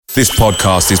This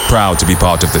podcast is proud to be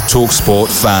part of the TalkSport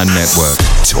Fan Network.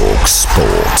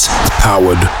 TalkSport.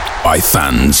 Powered by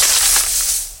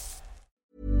fans.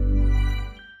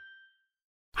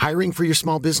 Hiring for your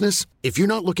small business? If you're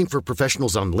not looking for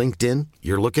professionals on LinkedIn,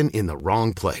 you're looking in the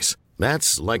wrong place.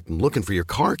 That's like looking for your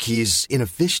car keys in a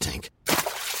fish tank.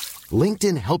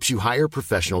 LinkedIn helps you hire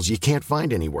professionals you can't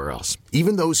find anywhere else,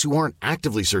 even those who aren't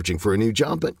actively searching for a new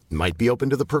job but might be open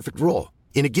to the perfect role.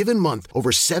 In a given month,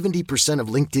 over 70% of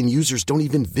LinkedIn users don't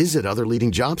even visit other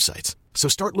leading job sites. So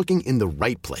start looking in the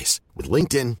right place. With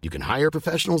LinkedIn, you can hire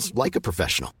professionals like a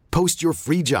professional. Post your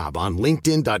free job on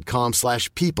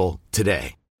linkedin.com/people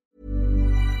today.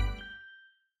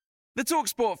 The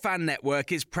TalkSport Fan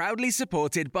Network is proudly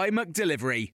supported by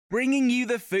McDelivery, bringing you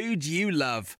the food you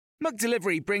love.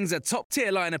 McDelivery brings a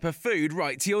top-tier lineup of food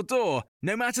right to your door.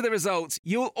 No matter the result,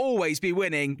 you'll always be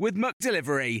winning with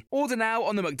McDelivery. Order now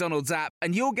on the McDonald's app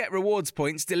and you'll get rewards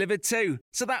points delivered too.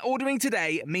 So that ordering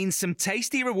today means some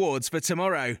tasty rewards for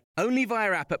tomorrow. Only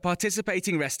via app at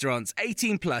participating restaurants.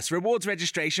 18 plus. Rewards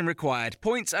registration required.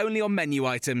 Points only on menu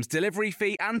items. Delivery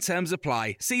fee and terms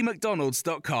apply. See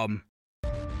mcdonalds.com.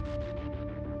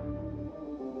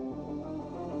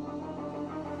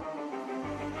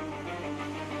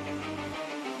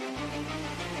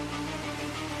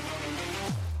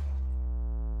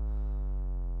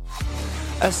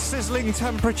 A sizzling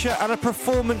temperature and a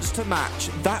performance to match.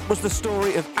 That was the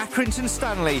story of Accrington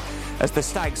Stanley as the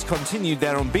Stags continued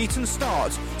their unbeaten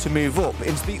start to move up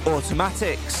into the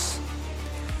automatics.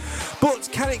 But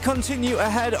can it continue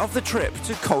ahead of the trip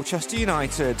to Colchester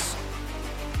United?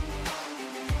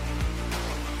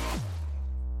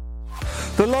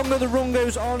 The longer the run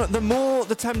goes on, the more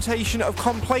the temptation of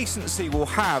complacency will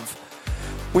have.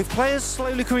 With players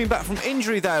slowly coming back from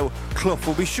injury though, Clough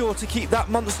will be sure to keep that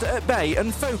monster at bay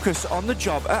and focus on the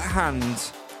job at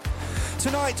hand.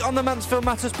 Tonight on the Mansfield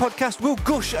Matters podcast, we'll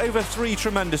gush over 3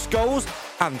 tremendous goals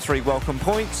and 3 welcome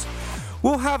points.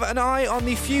 We'll have an eye on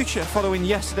the future following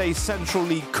yesterday's Central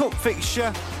League Cup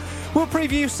fixture. We'll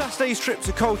preview Saturday's trip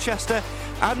to Colchester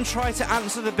and try to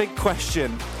answer the big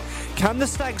question. Can the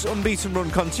Stags' unbeaten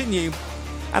run continue?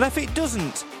 And if it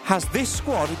doesn't, has this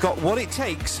squad got what it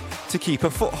takes to keep a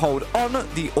foothold on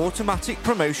the automatic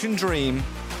promotion dream?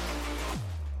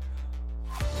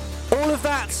 All of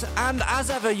that, and as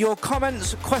ever, your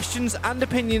comments, questions and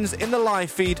opinions in the live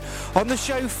feed on the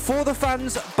show for the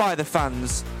fans, by the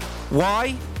fans.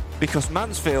 Why? Because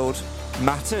Mansfield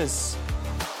matters.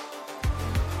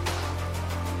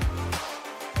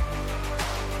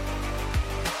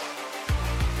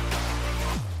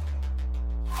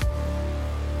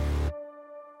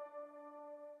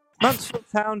 Mansfield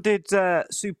Town did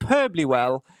superbly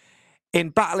well in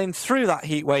battling through that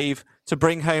heat wave to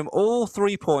bring home all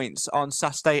 3 points on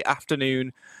Saturday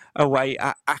afternoon away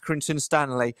at Accrington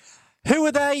Stanley. Who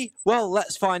are they? Well,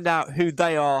 let's find out who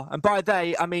they are. And by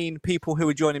they, I mean people who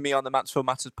are joining me on the Mansfield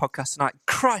Matters podcast tonight.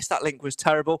 Christ, that link was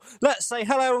terrible. Let's say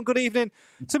hello and good evening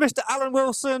to Mr. Alan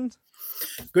Wilson.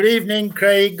 Good evening,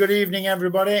 Craig. Good evening,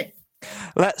 everybody.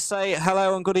 Let's say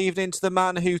hello and good evening to the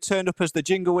man who turned up as the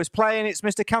jingle was playing. It's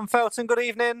Mr. Cam Felton. Good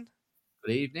evening.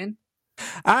 Good evening.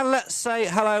 And let's say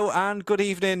hello and good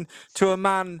evening to a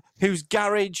man whose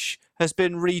garage has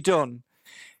been redone.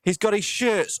 He's got his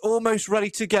shirts almost ready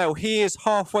to go. He is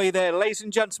halfway there. Ladies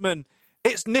and gentlemen,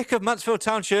 it's Nick of Mansfield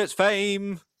Town Shirts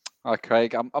fame. Hi,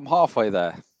 Craig. I'm halfway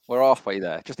there. We're halfway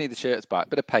there. Just need the shirts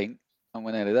back. Bit of paint and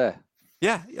we're nearly there.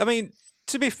 Yeah, I mean,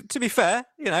 to be fair,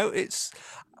 you know,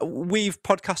 we've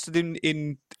podcasted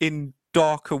in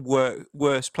darker,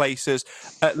 worse places.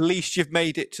 At least you've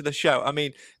made it to the show. I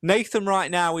mean, Nathan right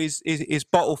now is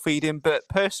bottle feeding, but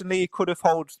personally, he could have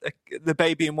held the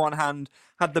baby in one hand,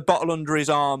 had the bottle under his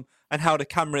arm, and held a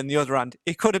camera in the other hand.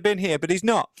 He could have been here, but he's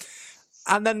not.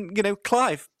 And then, you know,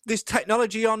 Clive, there's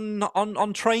technology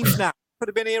on trains now. Could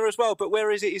have been here as well, but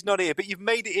where is it? He's not here. But you've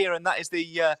made it here, and that is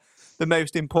the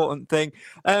most important thing.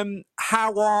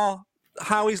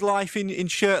 How is life in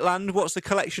Shirtland? What's the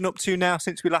collection up to now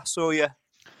since we last saw you?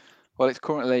 Well, it's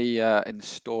currently in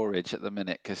storage at the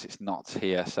minute because it's not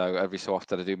here. So every so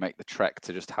often I do make the trek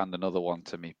to just hand another one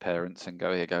to me parents and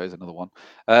go, here goes another one.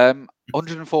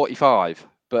 145.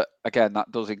 But again,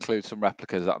 that does include some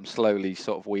replicas that I'm slowly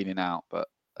sort of weaning out. But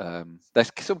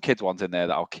there's some kids' ones in there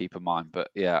that I'll keep in mind.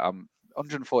 But yeah, I'm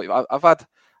 140. I've had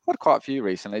quite a few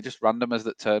recently, just randomers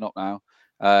that turn up now.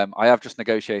 I have just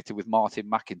negotiated with Martin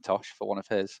McIntosh for one of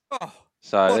his. Oh,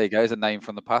 so there you go. There's a name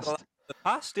from the past. Well, the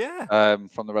past, yeah.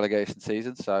 From the relegation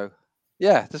season. So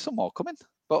yeah, there's some more coming.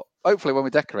 But hopefully when we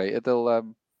decorate it, they'll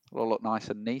all look nice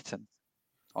and neat and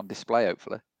on display,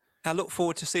 hopefully. I look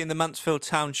forward to seeing the Mansfield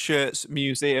Town Shirts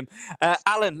Museum.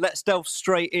 Alan, let's delve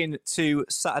straight into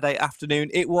Saturday afternoon.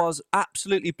 It was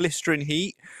absolutely blistering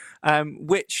heat,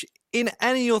 which in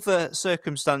any other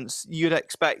circumstance you'd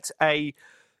expect a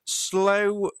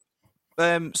slow-paced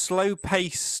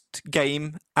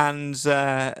game and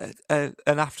an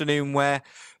afternoon where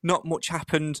not much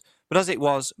happened. But as it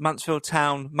was, Mansfield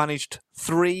Town managed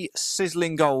 3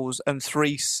 sizzling goals and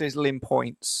 3 sizzling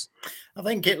points. I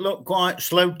think it looked quite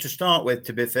slow to start with,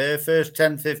 to be fair. First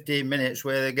 10, 15 minutes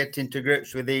where they're getting to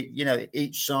grips with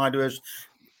each side was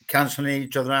cancelling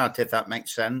each other out, if that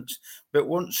makes sense. But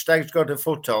once Stags got a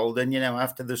foothold, and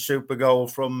after the super goal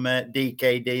from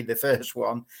DKD, the first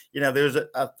one,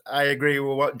 I agree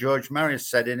with what George Maris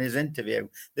said in his interview.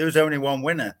 There was only one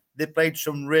winner. They played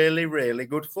some really, really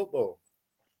good football.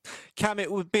 Cam,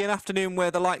 it would be an afternoon where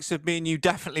the likes of me and you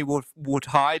definitely would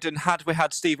hide. And had we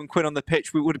had Stephen Quinn on the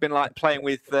pitch, we would have been like playing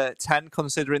with 10,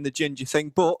 considering the ginger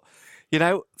thing. But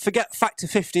forget factor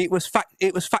 50. It was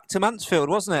factor Mansfield,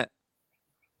 wasn't it?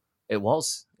 It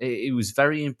was. It was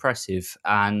very impressive,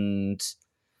 and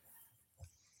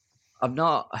I'm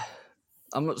not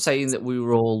saying that we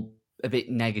were all a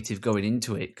bit negative going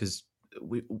into it, because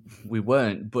we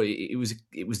weren't. But it was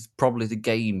probably the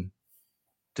game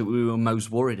that we were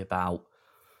most worried about.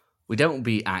 We don't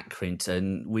beat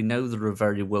Accrington. We know they're a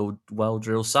very well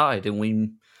drilled side,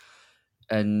 and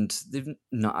they've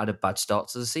not had a bad start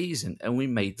to the season, and we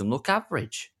made them look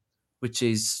average, which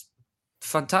is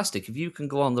fantastic. If you can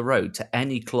go on the road to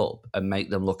any club and make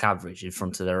them look average in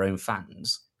front of their own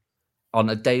fans on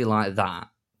a day like that,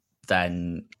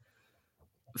 then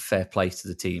fair play to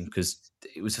the team, because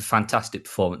it was a fantastic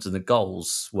performance and the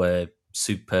goals were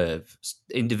superb.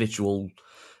 Individual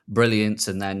brilliance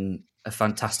and then a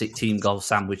fantastic team goal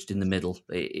sandwiched in the middle.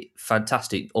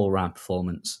 Fantastic all-round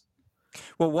performance.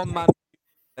 Well, one man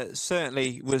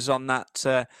certainly was on that,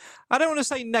 I don't want to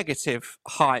say negative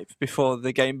hype before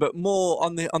the game, but more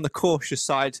on the cautious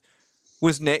side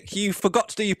was Nick. You forgot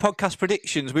to do your podcast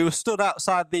predictions. We were stood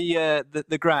outside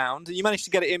the ground, and you managed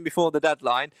to get it in before the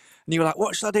deadline, and you were like,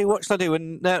 what shall I do? What shall I do?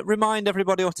 And remind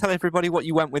everybody or tell everybody what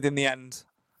you went with in the end.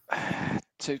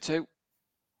 2-2.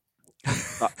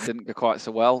 That didn't go quite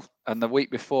so well. And the week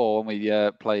before, when we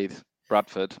played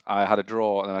Bradford, I had a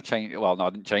draw, and then I changed it. Well, no,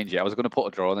 I didn't change it. I was going to put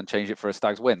a draw and then change it for a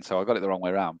Stags win, so I got it the wrong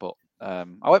way around. But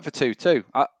I went for 2-2.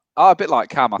 I a bit like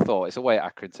Cam, I thought it's away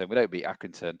at Accrington. We don't beat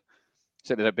Accrington.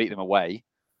 Certainly don't beat them away.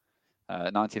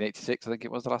 1986, I think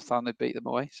it was the last time they beat them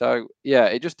away. So yeah,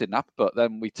 it just didn't happen. But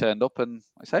then we turned up, and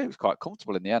I say it was quite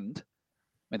comfortable in the end. I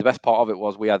mean, the best part of it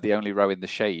was we had the only row in the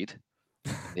shade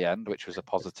in the end, which was a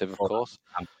positive, of course.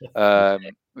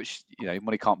 Which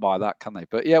money can't buy that, can they?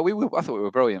 But yeah, I thought we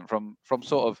were brilliant from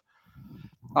sort of.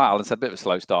 Alan said a bit of a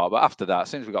slow start, but after that, as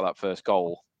soon as we got that first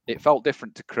goal, it felt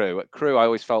different to Crewe. At Crewe, I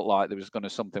always felt like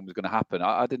something was going to happen.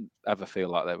 I didn't ever feel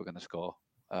like they were going to score.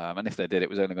 And if they did, it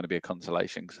was only going to be a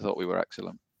consolation, because I thought we were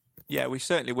excellent. Yeah, we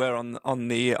certainly were on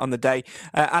the day.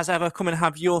 As ever, come and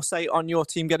have your say on your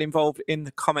team. Get involved in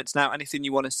the comments now. Anything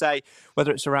you want to say,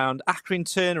 whether it's around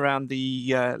Accrington, around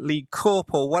the League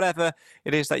Cup, or whatever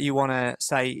it is that you want to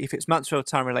say. If it's Mansfield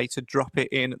Town related, drop it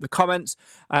in the comments.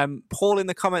 Paul in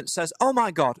the comments says, "Oh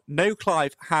my God, no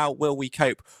Clive. How will we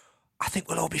cope?" I think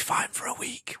we'll all be fine for a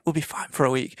week. We'll be fine for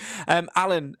a week.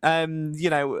 Alan,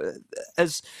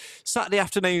 as Saturday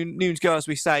afternoons go, as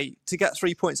we say, to get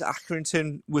 3 points at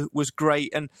Accrington was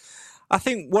great. And I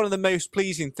think one of the most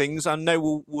pleasing things, I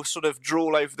know we'll sort of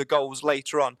drawl over the goals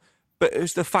later on, but it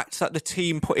was the fact that the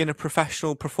team put in a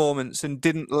professional performance and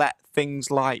didn't let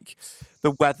things like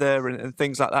the weather and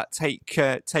things like that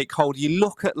take hold. You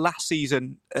look at last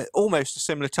season, almost a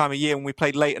similar time of year when we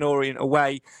played Leyton Orient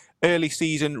away, early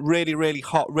season, really, really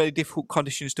hot, really difficult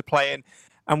conditions to play in,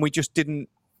 and we just didn't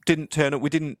turn up. We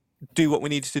didn't do what we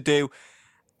needed to do,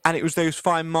 and it was those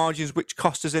fine margins which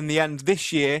cost us in the end.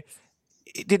 This year,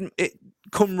 it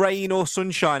come rain or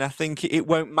sunshine, I think it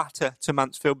won't matter to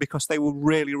Mansfield, because they will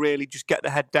really, really just get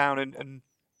their head down and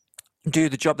do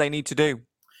the job they need to do.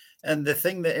 And the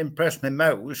thing that impressed me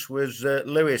most was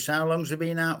Lewis. How long's he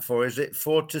been out for? Is it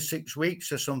 4 to 6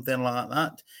 weeks or something like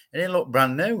that? And he looked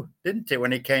brand new, didn't he,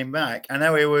 when he came back? I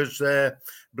know he was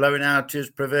blowing out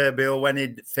his proverbial when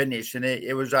he'd finished, and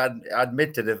he was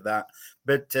admitted of that.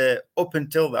 But up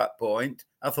until that point,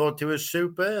 I thought he was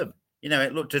superb.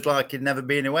 It looked as like he'd never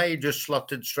been away. He just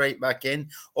slotted straight back in,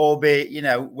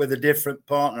 albeit, with a different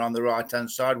partner on the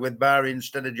right-hand side with Barry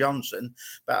instead of Johnson.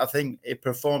 But I think he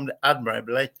performed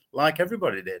admirably, like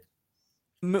everybody did.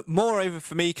 Moreover,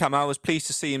 for me, Cam, I was pleased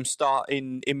to see him start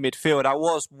in midfield. I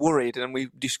was worried, and we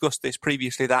discussed this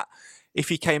previously, that if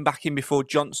he came back in before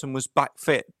Johnson was back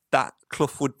fit, that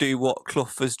Clough would do what Clough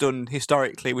has done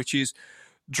historically, which is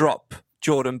drop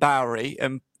Jordan Bowery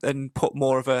and put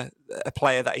more of a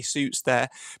player that he suits there.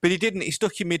 But he didn't. He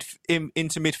stuck him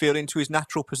into midfield, into his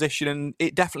natural position, and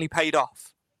it definitely paid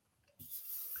off.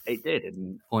 It did,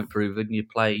 and point proven, you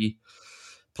play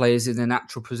players in their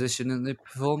natural position and they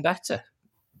perform better.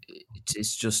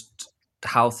 It's just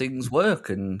how things work,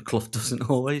 and Clough doesn't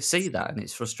always see that, and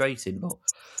it's frustrating.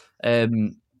 But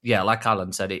yeah, like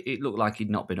Alan said, it looked like he'd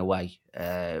not been away.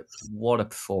 What a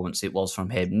performance it was from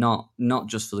him! Not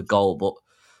just for the goal, but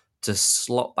to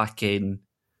slot back in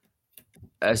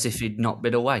as if he'd not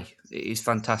been away. It's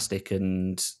fantastic,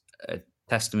 and a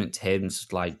testament to him,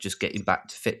 like just getting back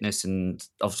to fitness and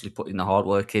obviously putting the hard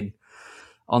work in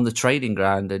on the training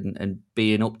ground and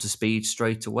being up to speed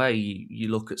straight away. You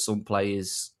look at some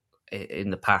players in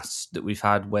the past that we've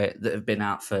had that have been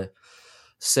out for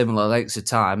similar lengths of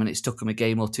time, and it's took them a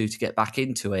game or two to get back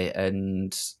into it,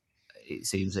 and it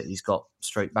seems that he's got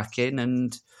straight back in,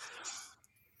 and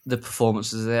the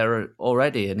performances there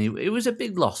already. And it was a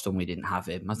big loss when we didn't have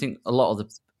him. I think a lot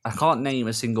of I can't name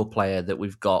a single player that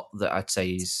we've got that I'd say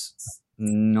is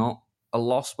not a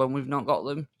loss when we've not got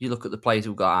them. You look at the players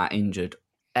who got out injured,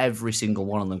 every single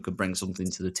one of them could bring something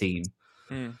to the team.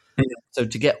 So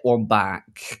to get one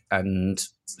back, and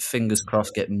fingers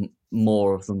crossed get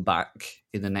more of them back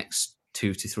in the next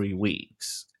 2 to 3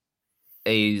 weeks,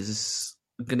 is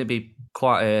going to be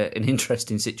quite an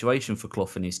interesting situation for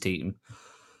Clough and his team,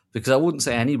 because I wouldn't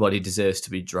say anybody deserves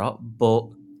to be dropped, but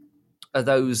are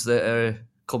those that are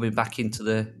coming back into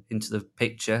the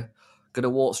picture going to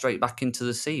walk straight back into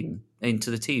the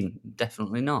team?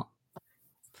 Definitely not.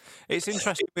 It's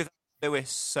interesting with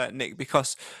Lewis, Nick,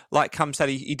 because like Cam said,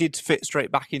 he did fit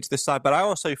straight back into the side, but I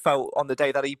also felt on the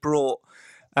day that he brought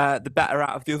the better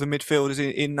out of the other midfielders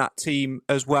in that team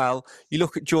as well. You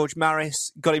look at George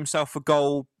Maris, got himself a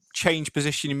goal, changed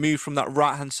position, he moved from that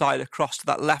right-hand side across to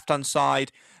that left-hand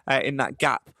side in that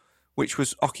gap, which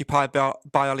was occupied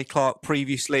by Ollie Clark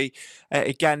previously.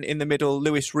 Again, in the middle,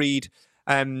 Lewis Reed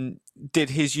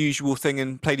did his usual thing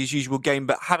and played his usual game,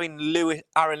 but having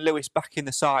Aaron Lewis back in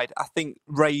the side, I think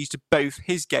raised both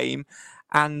his game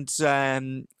and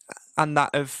that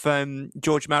of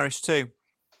George Maris too.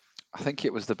 I think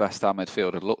it was the best our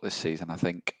midfield had looked this season.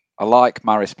 I like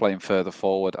Maris playing further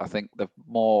forward. I think the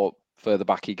more further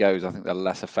back he goes, I think the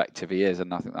less effective he is,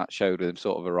 and I think that showed with him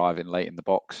sort of arriving late in the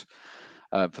box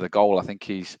for the goal. I think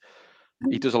he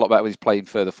does a lot better when he's playing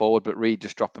further forward, but Reed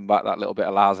just dropping back that little bit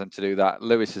allows him to do that.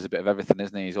 Lewis is a bit of everything,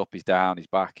 isn't he? He's up, he's down, he's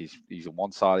back, he's on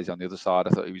one side, he's on the other side.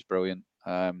 I thought he was brilliant.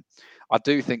 I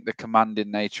do think the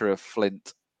commanding nature of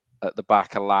Flint at the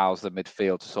back allows the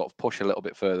midfield to sort of push a little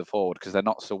bit further forward, because they're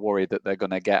not so worried that they're going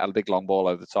to get a big long ball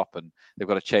over the top and they've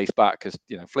got to chase back, because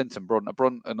Flint and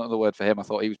Brunt, another word for him, I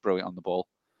thought he was brilliant on the ball.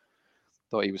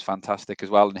 Thought he was fantastic as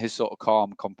well, and his sort of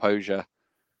calm composure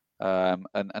and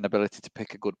ability to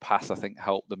pick a good pass, I think,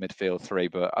 helped the midfield three.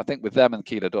 But I think with them and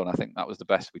Keeler Dunn, I think that was the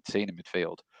best we'd seen in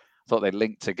midfield. I thought they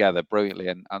linked together brilliantly,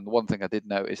 and one thing I did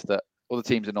notice that other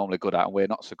teams are normally good at and we're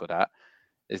not so good at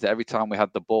is that every time we had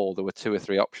the ball, there were 2 or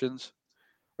 3 options.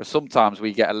 Whereas sometimes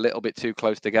we get a little bit too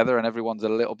close together and everyone's a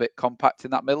little bit compact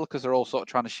in that middle because they're all sort of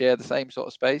trying to share the same sort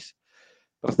of space.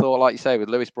 But I thought, like you say, with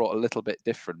Lewis brought a little bit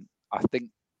different. I think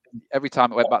every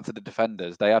time it went back to the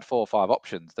defenders, they had 4 or 5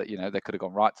 options that, they could have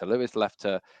gone right to Lewis, left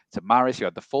to Maris. You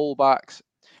had the full-backs.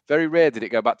 Very rare did it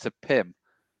go back to Pim,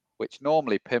 which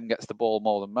normally Pim gets the ball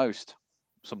more than most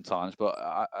sometimes, but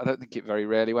I don't think it very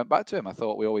rarely went back to him. I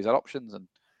thought we always had options, and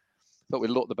thought we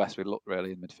looked the best we looked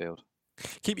really in midfield.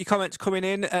 Keep your comments coming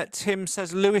in. Tim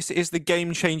says Lewis is the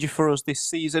game changer for us this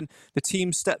season. The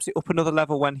team steps it up another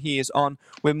level when he is on.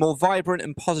 We're more vibrant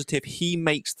and positive. He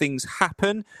makes things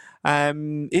happen.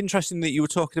 Interesting that you were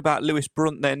talking about Lewis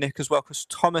Brunt there, Nick, as well, because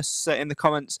Thomas in the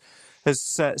comments has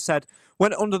said,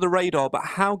 went under the radar, but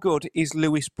how good is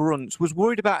Lewis Brunt? Was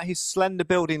worried about his slender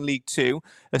build in League 2,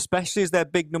 especially as their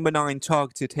big number 9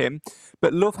 targeted him,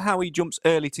 but love how he jumps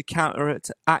early to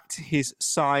counteract his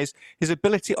size. His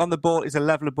ability on the ball is a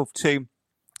level above 2.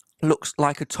 Looks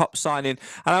like a top signing.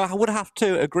 And I would have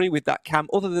to agree with that, Cam.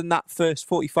 Other than that first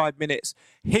 45 minutes,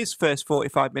 his first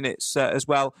 45 minutes as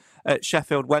well at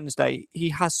Sheffield Wednesday, he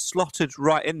has slotted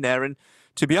right in there. And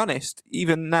to be honest,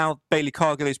 even now Bailey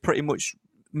Cargill is pretty much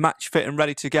match fit and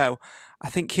ready to go. I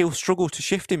think he'll struggle to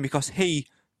shift him because he,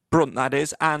 Brunt that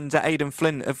is, and Aidan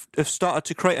Flint have started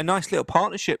to create a nice little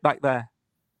partnership back there.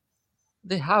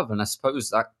 They have, and I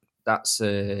suppose that's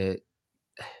a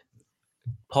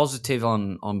positive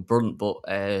on Brunt, but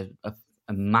a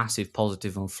massive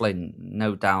positive on Flint.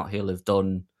 No doubt he'll have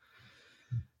done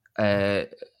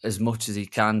as much as he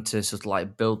can to sort of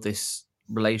like build this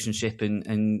relationship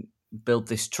and build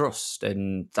this trust,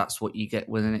 and that's what you get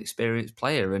with an experienced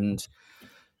player. And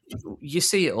you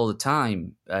see it all the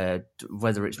time,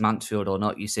 whether it's Mansfield or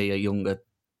not. You see a younger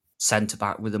centre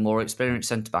back with a more experienced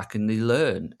centre back, and they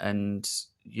learn. And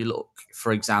you look,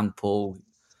 for example,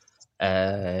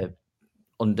 under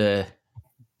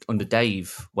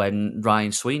Dave, when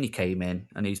Ryan Sweeney came in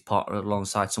and he's partnered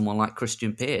alongside someone like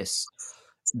Christian Pearce,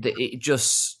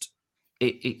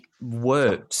 it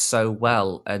worked so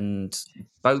well, and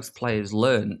both players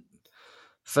learned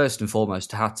first and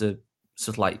foremost how to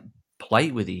sort of like play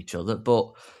with each other,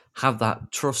 but have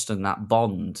that trust and that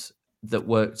bond that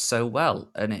worked so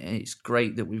well. And it's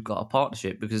great that we've got a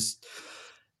partnership, because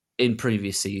in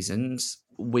previous seasons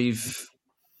we've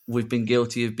been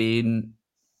guilty of being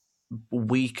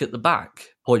weak at the back.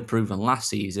 Point proven last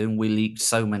season, we leaked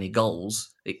so many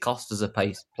goals, it cost us a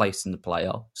place in the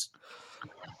playoffs.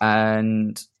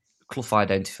 And Clough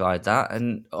identified that,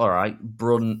 and all right,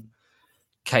 Brunt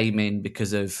came in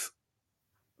because of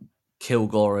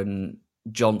Kilgore and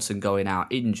Johnson going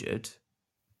out injured,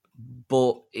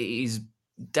 but he's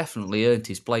definitely earned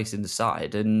his place in the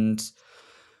side. And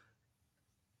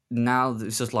now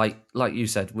it's just like you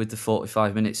said, with the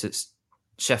 45 minutes at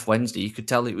Chef Wednesday, you could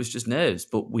tell it was just nerves,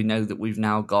 but we know that we've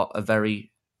now got a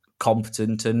very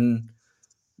competent and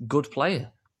good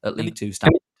player at League Two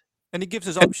standard. And he gives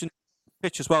us options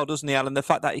pitch as well, doesn't he, Alan? The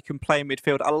fact that he can play in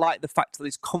midfield. I like the fact that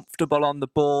he's comfortable on the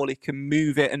ball. He can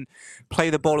move it and play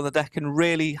the ball on the deck, and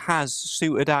really has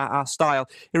suited our style.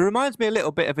 It reminds me a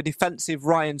little bit of a defensive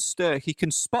Ryan Sturck. He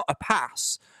can spot a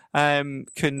pass, can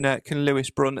Lewis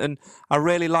Brunt, and I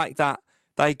really like that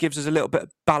he gives us a little bit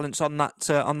of balance on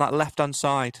that left-hand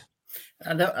side.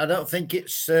 I don't think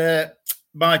it's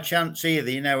by chance either,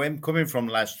 him coming from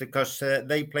Leicester, because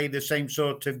they play the same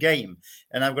sort of game.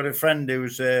 And I've got a friend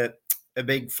who's a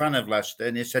big fan of Leicester,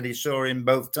 and he said he saw him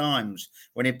both times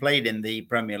when he played in the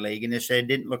Premier League, and he said he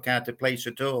didn't look out of place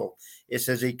at all. He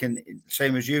says he can,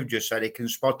 same as you've just said, he can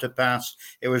spot a pass.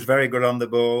 It was very good on the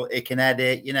ball. He can head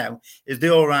it, He's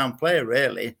the all-round player,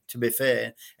 really, to be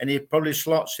fair. And he probably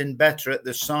slots in better at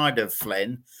the side of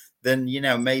Flynn than,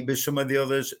 maybe some of the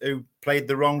others who played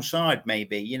the wrong side,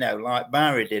 maybe, like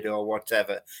Barry did or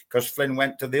whatever, because Flynn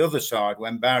went to the other side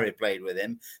when Barry played with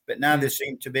him. But now they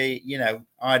seem to be,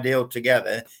 ideal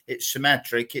together. It's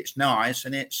symmetric, it's nice,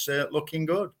 and it's looking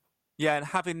good. Yeah, and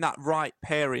having that right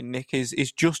pairing, Nick,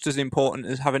 is just as important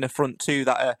as having a front two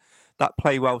that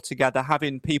play well together,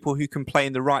 having people who can play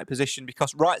in the right position,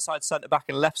 because right side centre-back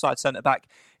and left side centre-back,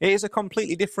 it is a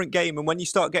completely different game. And when you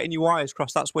start getting your wires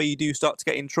crossed, that's where you do start to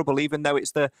get in trouble. Even though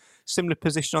it's the similar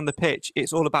position on the pitch,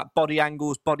 it's all about body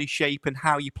angles, body shape, and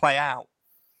how you play out.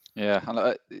 Yeah,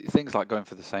 and things like going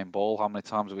for the same ball. How many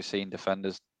times have we seen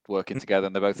defenders working together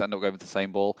and they both end up going for the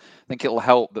same ball? I think it'll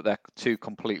help that they're two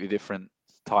completely different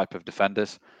type of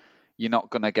defenders. You're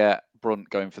not going to get Brunt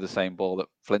going for the same ball that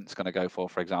Flint's going to go for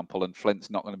example, and Flint's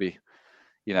not going to be,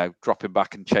 dropping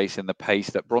back and chasing the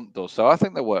pace that Brunt does. So I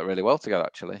think they work really well together,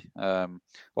 actually.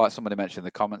 Like somebody mentioned in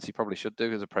the comments, he probably should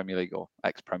do as a Premier League or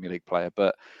ex-Premier League player,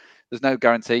 but there's no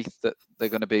guarantee that they're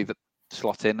going to be the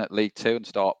slot in at League Two and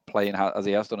start playing as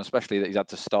he has done, especially that he's had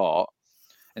to start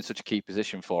in such a key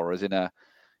position for us in a,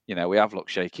 we have looked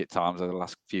shaky at times over the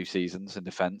last few seasons in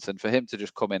defence, and for him to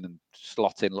just come in and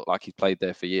slot in, look like he's played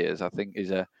there for years, I think is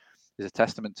a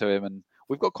testament to him. And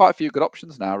we've got quite a few good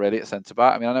options now, really, at centre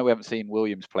back. I mean, I know we haven't seen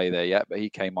Williams play there yet, but he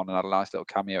came on and had a nice little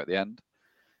cameo at the end.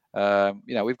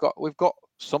 We've got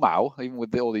somehow, even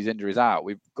with all these injuries out,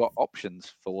 we've got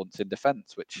options for once in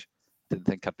defence, which I didn't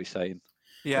think I'd be saying.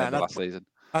 Last season.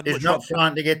 He's not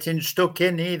trying to get stuck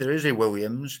in either, is he,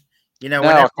 Williams? No,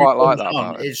 I quite like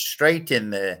that. He's straight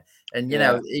in there, and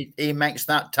he makes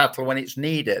that tackle when it's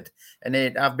needed. And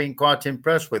I've been quite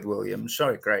impressed with Williams.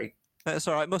 Sorry, Craig. That's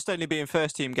all right. Must only be in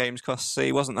first team games because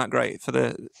he wasn't that great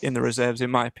in the reserves, in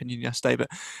my opinion, yesterday. But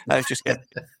it's just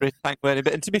thankworthy.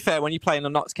 But and to be fair, when you're playing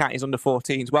on Notts County's under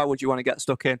 14s, why would you want to get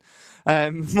stuck in?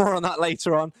 More on that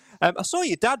later on. I saw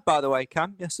your dad, by the way,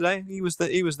 Cam, yesterday. He was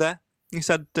there. He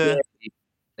said.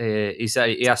 He said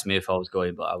he asked me if I was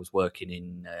going, but I was working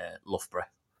in Loughborough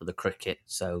for the cricket,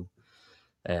 so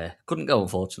couldn't go,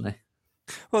 unfortunately.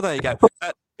 Well, there you go.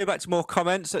 Go back to more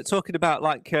comments. Talking about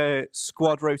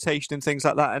squad rotation and things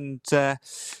like that, and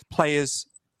players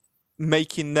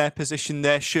making their position,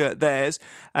 their shirt, theirs.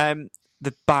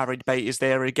 The Barry debate is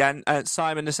there again.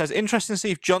 Simon says, interesting to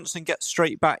see if Johnson gets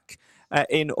straight back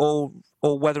in or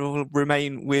whether he'll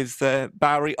remain with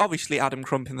Barry. Obviously, Adam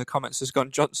Crump in the comments has gone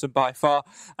Johnson by far.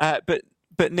 But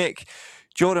Nick,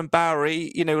 Jordan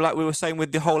Barry, like we were saying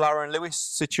with the whole Aaron Lewis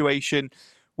situation,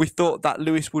 we thought that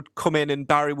Lewis would come in and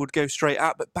Barry would go straight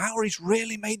out. But Bowery's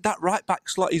really made that right-back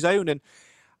slot his own. And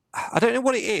I don't know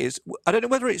what it is. I don't know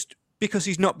whether it's because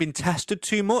he's not been tested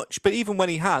too much, but even when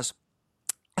he has,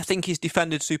 I think he's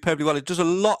defended superbly well. He does a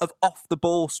lot of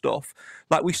off-the-ball stuff.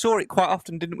 Like we saw it quite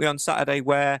often, didn't we, on Saturday,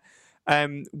 where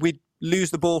we'd lose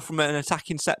the ball from an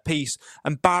attacking set piece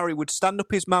and Barry would stand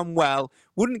up his man well,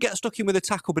 wouldn't get stuck in with a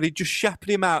tackle, but he'd just shepherd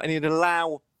him out and he'd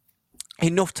allow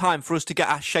enough time for us to get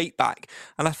our shape back.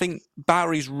 And I think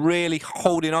Barry's really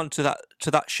holding on to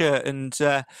that shirt. And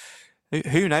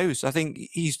who knows? I think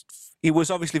he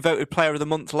was obviously voted Player of the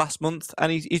Month last month,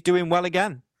 and he's doing well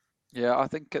again. Yeah, I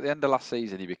think at the end of last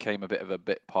season he became a bit of a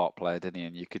bit part player, didn't he?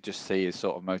 And you could just see his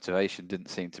sort of motivation didn't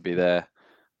seem to be there.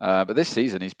 But this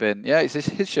season he's been, it's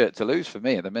his shirt to lose for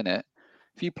me at the minute.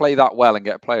 If you play that well and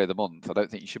get Player of the Month, I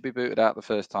don't think you should be booted out the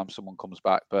first time someone comes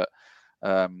back. But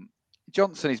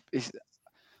Johnson's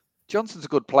a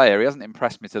good player. He hasn't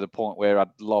impressed me to the point where I'd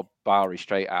lob Barry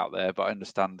straight out there. But I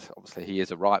understand, obviously, he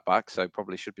is a right back, so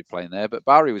probably should be playing there. But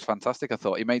Barry was fantastic, I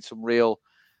thought. He made some real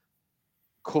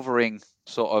covering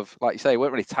sort of, like you say,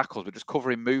 weren't really tackles, but just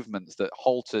covering movements that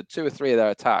halted 2 or 3 of their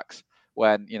attacks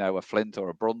when, a Flint or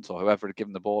a Brunt or whoever had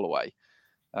given the ball away.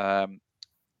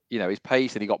 His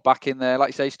pace, and he got back in there. Like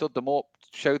you say, he stood them up,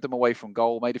 showed them away from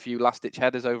goal, made a few last-ditch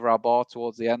headers over our bar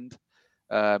towards the end.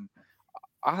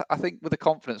 I think with a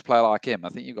confidence player like him, I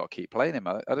think you've got to keep playing him.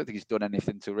 I don't think he's done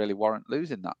anything to really warrant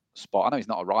losing that spot. I know he's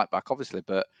not a right back, obviously,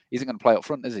 but he isn't going to play up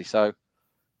front, is he? So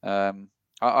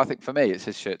I think for me, it's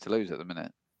his shirt to lose at the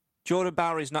minute. Jordan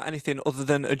Bowery is not anything other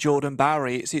than a Jordan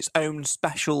Bowery. It's its own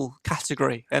special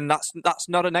category, and that's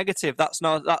not a negative. That's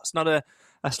not a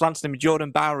slant on him. Jordan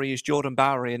Bowery is Jordan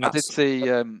Bowery. And I did see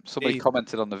somebody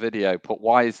commented on the video, put,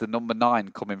 why is the number 9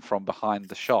 coming from behind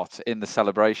the shot in the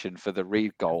celebration for the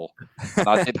Reed goal? And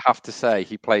I did have to say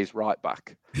he plays right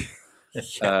back.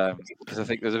 Because I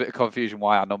think there's a bit of confusion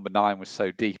why our number 9 was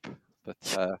so deep.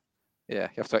 But you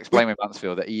have to explain with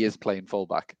Mansfield that he is playing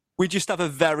fullback. We just have a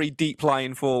very deep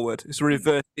lying forward. It's a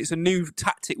reverse. It's a new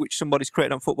tactic which somebody's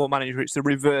created on Football Manager. It's the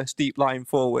reverse deep lying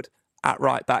forward at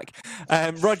right back.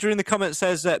 Roger in the comments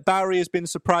says Bowery has been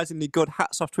surprisingly good.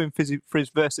 Hats off to him for his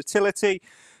versatility.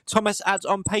 Thomas adds,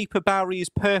 on paper, Bowery is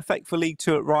perfect for League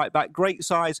 2 at right back. Great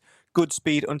size, good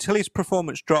speed. Until his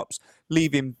performance drops,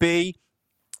 leave him be.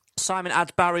 Simon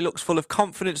adds, Barry looks full of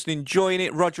confidence and enjoying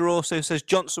it. Roger also says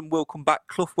Johnson will come back.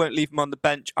 Clough won't leave him on the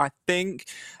bench, I think.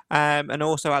 And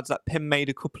also adds that Pym made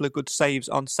a couple of good saves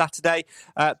on Saturday.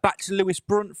 Back to Lewis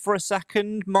Brunt for a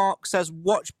second. Mark says,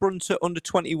 watch Brunt at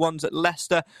under-21s at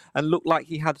Leicester and looked like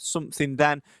he had something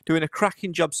then. Doing a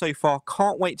cracking job so far.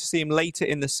 Can't wait to see him later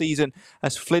in the season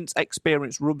as Flint's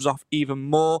experience rubs off even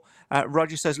more.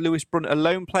 Roger says, Lewis Brunt, a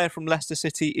lone player from Leicester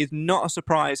City, is not a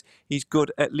surprise. He's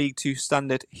good at League 2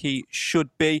 standard. He should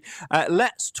be.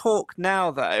 Let's talk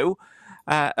now, though,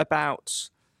 about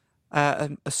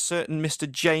a certain Mr.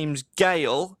 James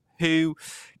Gale, who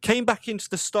came back into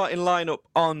the starting lineup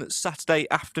on Saturday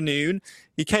afternoon.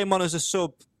 He came on as a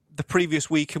sub the previous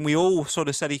week, and we all sort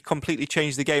of said he completely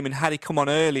changed the game, and had he come on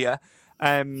earlier,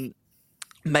 may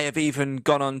have even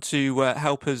gone on to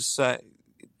help us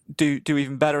do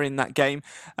even better in that game.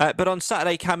 But on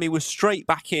Saturday, Cammy was straight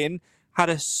back in, had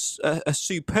a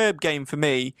superb game for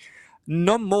me,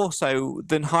 none more so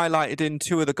than highlighted in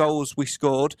 2 of the goals we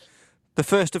scored. The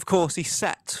first, of course, he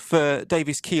set for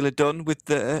Davies Keeler Dunn with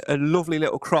a lovely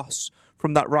little cross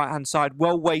from that right-hand side.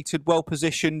 Well weighted, well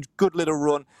positioned, good little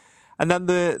run. And then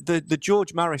the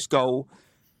George Maris goal,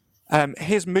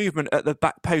 his movement at the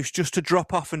back post just to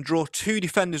drop off and draw 2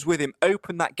 defenders with him,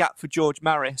 opened that gap for George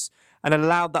Maris and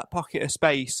allowed that pocket of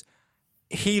space.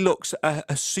 He looks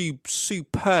a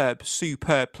superb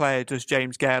player, does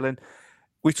James Gale. And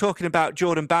we're talking about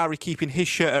Jordan Bowery keeping his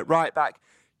shirt at right back.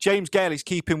 James Gale is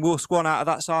keeping Will Swan out of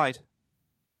that side.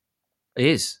 He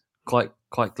is, quite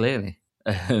clearly.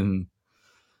 And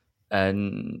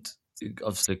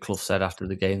obviously Clough said after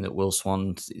the game that Will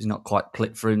Swan is not quite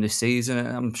clicked for him this season.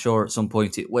 I'm sure at some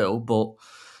point it will, but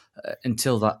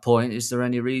until that point, is there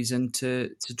any reason to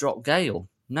drop Gale?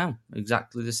 No,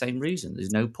 exactly the same reason.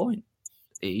 There's no point.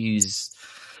 He's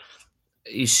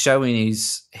showing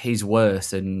his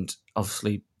worth, and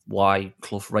obviously why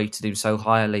Clough rated him so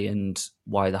highly and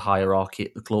why the hierarchy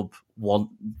at the club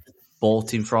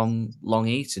bought him from Long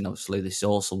Eaton. Obviously, they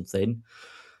saw something.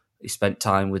 He spent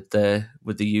time with the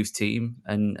youth team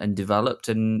and developed,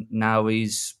 and now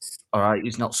he's all right.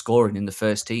 He's not scoring in the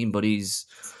first team, but he's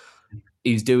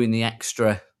doing the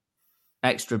extra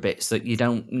bits that you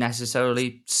don't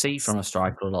necessarily see from a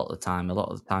striker a lot of the time. A lot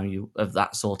of the time, you of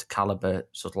that sort of caliber,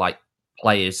 sort of like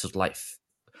players, sort of like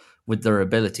with their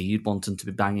ability, you'd want them to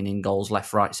be banging in goals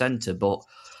left, right, centre, but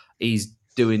he's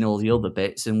doing all the other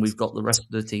bits, and we've got the rest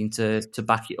of the team to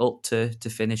back it up to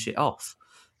finish it off.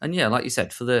 And yeah, like you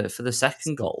said, for the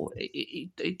second goal,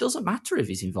 it doesn't matter if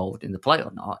he's involved in the play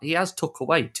or not. He has took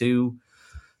away two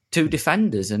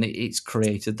defenders, and it's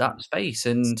created that space.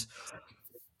 And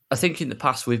I think in the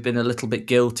past we've been a little bit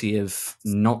guilty of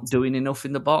not doing enough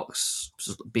in the box,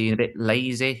 being a bit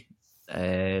lazy,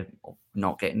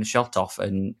 not getting the shot off,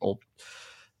 or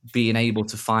being able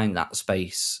to find that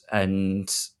space. And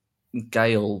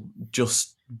Gale,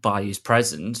 just by his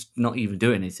presence, not even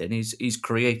doing anything, he's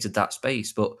created that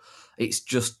space. But it's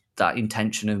just that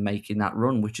intention of making that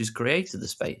run which has created the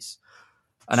space.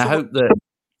 And I hope that.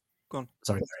 Go on.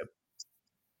 Sorry.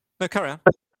 No, carry on.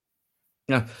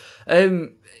 No,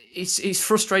 it's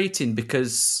frustrating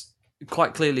because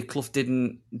quite clearly Clough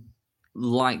didn't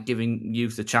like giving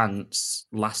youth a chance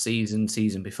last season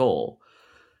before,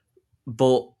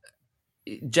 but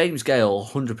James Gale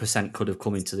 100% could have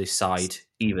come into this side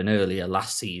even earlier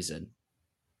last season.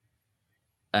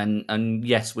 And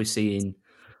yes, we're seeing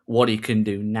what he can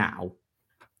do now,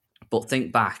 but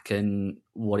think back and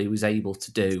what he was able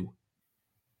to do.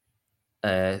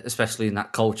 Especially in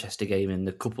that Colchester game and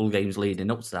the couple of games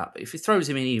leading up to that. But if he throws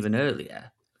him in even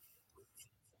earlier,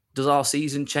 does our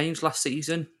season change last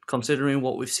season, considering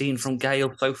what we've seen from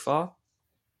Gale so far?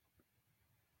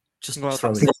 Just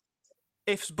throwing it.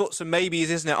 Ifs, buts and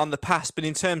maybes, isn't it, on the past? But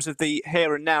in terms of the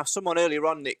here and now, someone earlier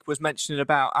on, Nick, was mentioning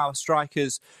about our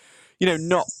strikers,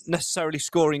 not necessarily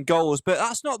scoring goals. But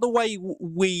that's not the way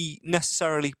we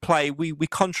necessarily play. We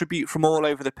contribute from all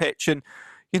over the pitch. And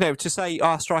to say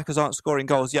our strikers aren't scoring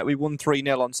goals, yet we won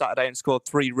 3-0 on Saturday and scored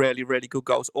 3 really, really good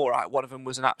goals. All right, one of them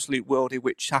was an absolute worldie,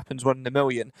 which happens 1 in a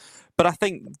million. But I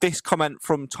think this comment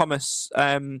from Thomas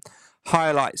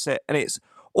highlights it. And it's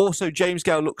also James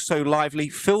Gale looks so lively,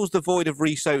 fills the void of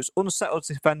Reso's, unsettled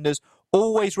defenders,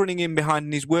 always running in behind,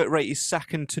 and his work rate is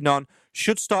second to none.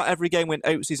 Should start every game when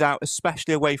Oates is out,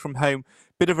 especially away from home.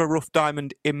 Bit of a rough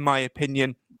diamond, in my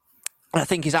opinion. I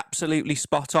think he's absolutely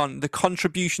spot on. The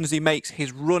contributions he makes,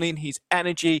 his running, his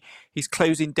energy, his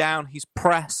closing down, his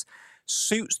press,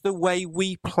 suits the way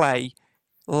we play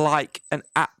like an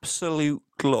absolute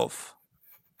glove.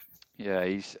 Yeah,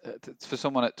 he's for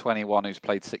someone at 21 who's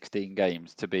played 16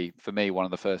 games to be, for me, one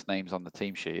of the first names on the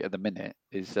team sheet at the minute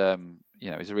is, is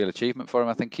a real achievement for him.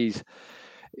 I think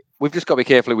we've just got to be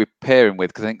careful who we pair him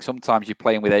with, because I think sometimes you're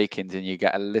playing with Akins and you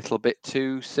get a little bit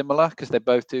too similar because they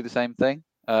both do the same thing.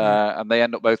 And they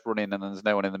end up both running and there's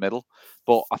no one in the middle.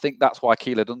 But I think that's why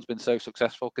Keeler Dunn's been so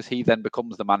successful, because he then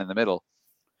becomes the man in the middle.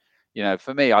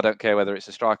 For me, I don't care whether it's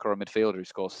a striker or a midfielder who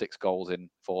scores 6 goals in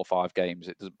 4 or 5 games.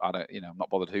 It doesn't. I'm not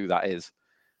bothered who that is, as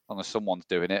long as someone's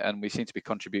doing it. And we seem to be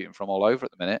contributing from all over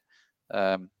at the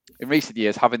minute. In recent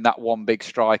years, having that one big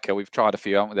striker, we've tried a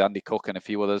few, haven't we, with Andy Cook and a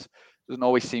few others, doesn't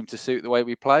always seem to suit the way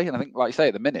we play. And I think, like you say,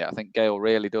 at the minute, I think Gale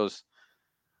really does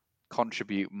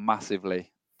contribute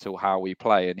massively to how we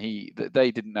play, and they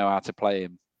didn't know how to play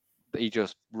him. He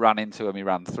just ran into them, he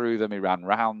ran through them, he ran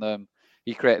round them.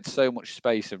 He created so much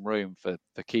space and room for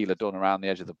Keeler Dunn around the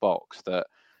edge of the box that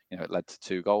it led to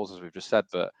 2 goals, as we've just said.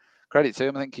 But credit to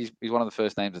him, I think he's one of the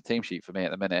first names of the team sheet for me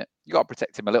at the minute. You got to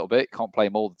protect him a little bit, can't play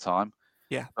him all the time.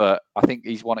 Yeah, but I think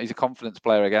he's a confidence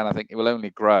player again. I think he will only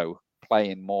grow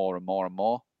playing more and more and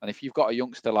more. And if you've got a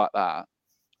youngster like that,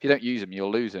 if you don't use him,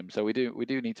 you'll lose him. So we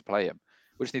do need to play him.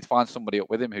 We just need to find somebody up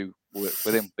with him who works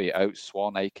with him, be it Oates,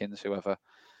 Swan, Akins, whoever.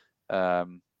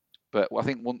 But I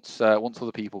think once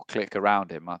other people click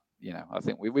around him, I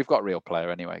think we've got a real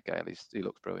player anyway. Gale, he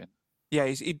looks brilliant. Yeah,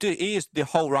 he is the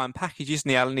whole round package, isn't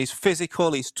he, Alan? He's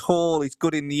physical, he's tall, he's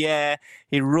good in the air,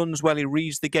 he runs well, he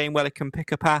reads the game well, he can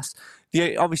pick a pass.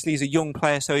 Obviously, he's a young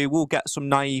player, so he will get some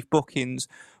naive bookings.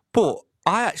 But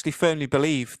I actually firmly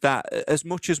believe that as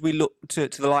much as we look to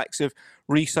the likes of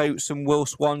Rhys Oates and Will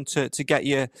Swan to get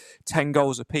you 10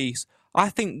 goals apiece, I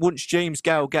think once James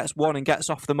Gale gets one and gets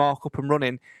off the mark up and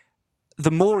running, the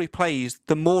more he plays,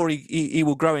 the more he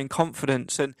will grow in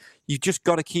confidence, and you've just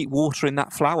got to keep watering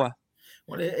that flower.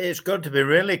 Well, it's got to be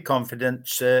really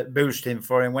confidence boosting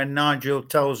for him when Nigel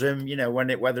tells him,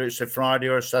 whether it's a Friday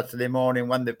or a Saturday morning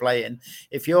when they're playing,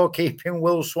 if you're keeping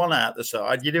Will Swan out the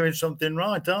side, you're doing something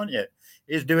right, aren't you?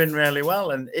 He's doing really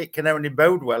well, and it can only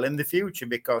bode well in the future,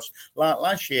 because like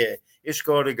last year, he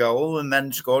scored a goal and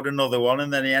then scored another one,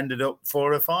 and then he ended up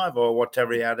 4 or 5 or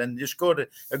whatever he had, and he scored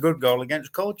a good goal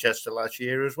against Colchester last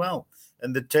year as well.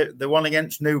 And the one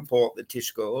against Newport that he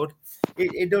scored,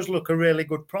 it does look a really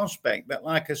good prospect. But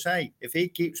like I say, if he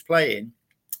keeps playing,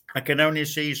 I can only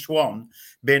see Swan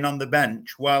being on the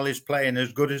bench while he's playing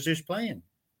as good as he's playing.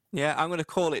 Yeah, I'm going to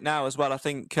call it now as well. I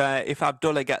think if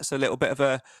Abdullah gets a little bit of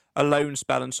a loan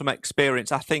spell and some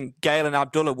experience, I think Gale and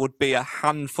Abdullah would be a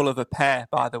handful of a pair,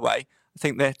 by the way. I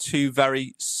think they're two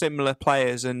very similar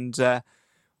players, and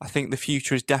I think the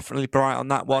future is definitely bright on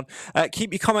that one.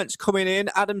 Keep your comments coming in.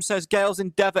 Adam says, Gale's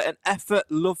endeavour and effort,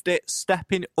 loved it.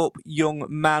 Stepping up, young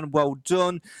man, well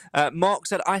done. Mark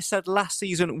said, I said last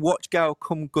season, watch Gale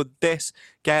come good this.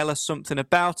 Gale has something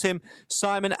about him.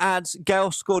 Simon adds,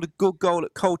 Gale scored a good goal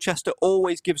at Colchester,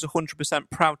 always gives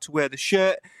 100%, proud to wear the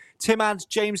shirt. Tim adds,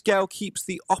 James Gale keeps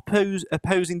the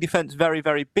opposing defence very,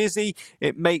 very busy.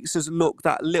 It makes us look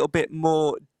that little bit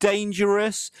more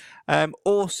dangerous.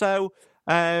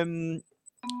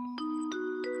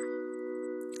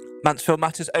 Mansfield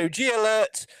Matters OG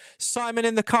alert. Simon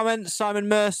in the comments. Simon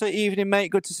Mercer, evening mate,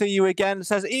 good to see you again.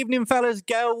 Says, evening fellas,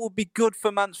 Gale will be good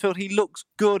for Mansfield. He looks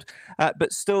good,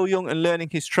 but still young and learning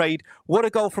his trade. What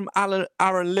a goal from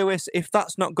Aaron Lewis. If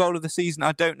that's not goal of the season,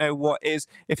 I don't know what is.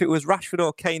 If it was Rashford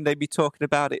or Kane, they'd be talking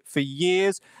about it for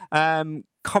years.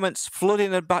 Comments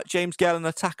flooding about James Gale in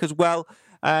attack as well.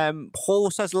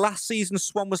 Paul says, last season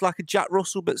Swan was like a Jack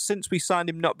Russell, but since we signed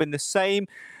him, not been the same.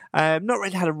 Not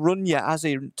really had a run yet, has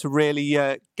he, to really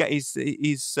get his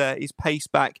pace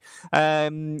back.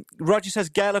 Roger says,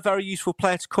 Gale, a very useful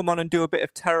player to come on and do a bit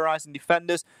of terrorising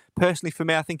defenders. Personally, for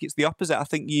me, I think it's the opposite. I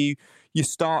think you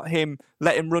start him,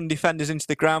 let him run defenders into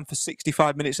the ground for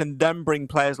 65 minutes and then bring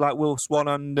players like Will Swan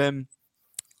on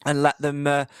and let them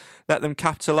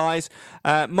capitalise.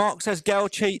 Mark says, Gale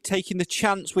taking the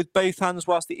chance with both hands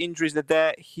whilst the injuries are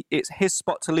there. It's his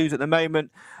spot to lose at the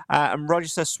moment. And Roger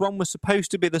says, Swan was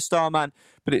supposed to be the star man,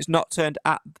 but it's not turned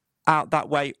out that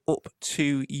way up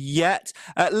to yet.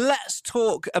 Let's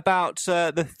talk about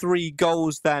the 3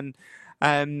 goals then,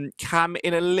 Cam,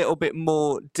 in a little bit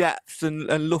more depth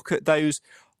and look at those.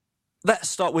 Let's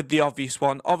start with the obvious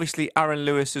one. Obviously, Aaron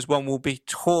Lewis's one will be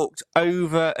talked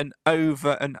over and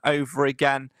over and over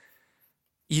again.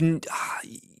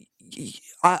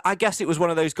 I guess it was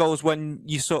one of those goals when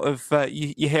you sort of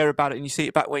you hear about it and you see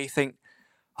it back where you think,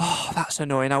 oh, that's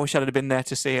annoying. I wish I'd have been there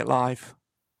to see it live.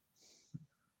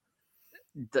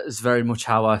 That's very much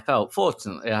how I felt.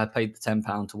 Fortunately, I paid the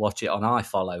 £10 to watch it on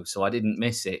iFollow, so I didn't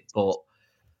miss it. But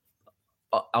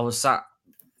I was sat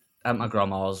at my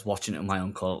grandma, I was watching it with my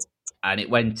uncle, and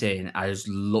it went in. I just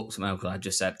looked at my uncle. I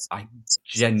just said, I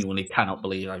genuinely cannot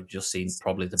believe I've just seen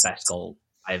probably the best goal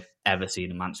I've ever seen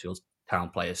a Mansfield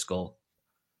Town player score.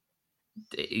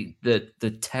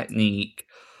 The technique,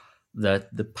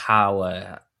 the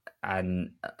power,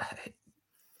 and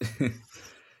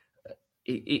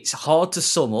it's hard to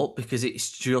sum up because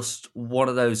it's just one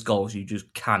of those goals you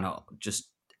just cannot just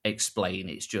explain.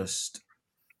 It's just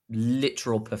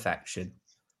literal perfection.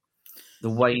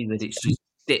 The way that it's just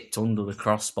dipped under the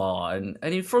crossbar and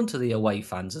in front of the away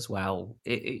fans as well.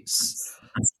 It's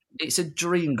a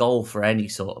dream goal for any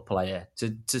sort of player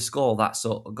to score that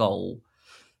sort of goal,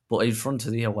 but in front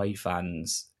of the away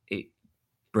fans,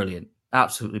 brilliant,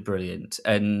 absolutely brilliant.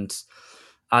 And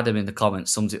Adam in the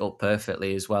comments sums it up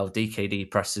perfectly as well. DKD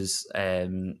presses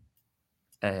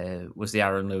was the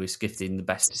Aaron Lewis gifting the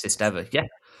best assist ever. Yeah,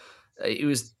 it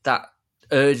was that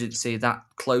urgency, that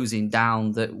closing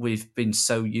down that we've been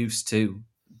so used to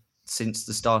since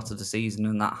the start of the season,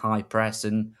 and that high press,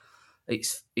 and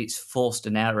it's forced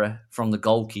an error from the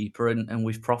goalkeeper, and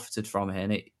we've profited from it.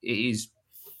 And it is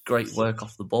great work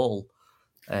off the ball,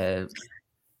 and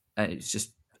it's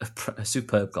just a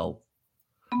superb goal.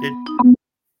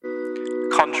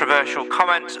 Controversial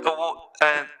comment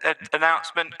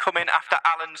announcement coming after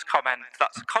Alan's comment.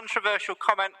 That's a controversial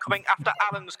comment coming after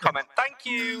Alan's comment. Thank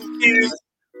you.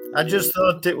 I just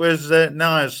thought it was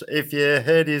nice if you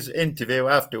heard his interview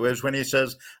afterwards when he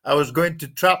says, I was going to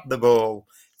trap the ball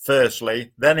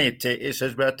firstly, then he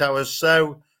says, but I was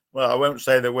so, well, I won't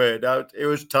say the word out, it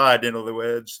was tired, in other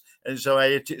words, and so I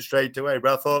hit it straight away.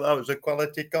 But I thought that was a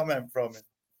quality comment from him.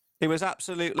 It was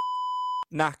absolutely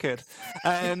knackered.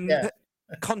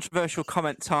 Controversial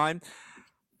comment time.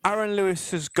 Aaron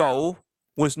Lewis's goal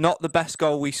was not the best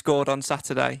goal we scored on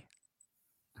Saturday.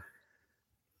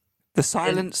 The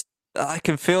silence, I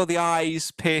can feel the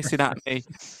eyes piercing at me.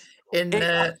 In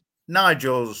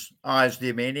Nigel's eyes, do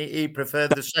you mean? He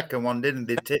preferred the second one, didn't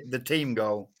he? The team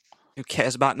goal. Who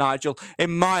cares about Nigel?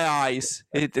 In my eyes,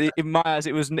 it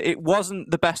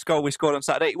wasn't the best goal we scored on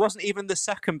Saturday. It wasn't even the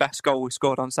second best goal we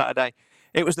scored on Saturday.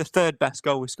 It was the third best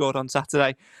goal we scored on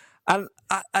Saturday. And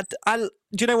do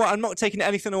you know what? I'm not taking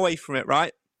anything away from it,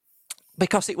 right?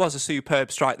 Because it was a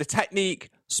superb strike. The technique,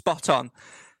 spot on.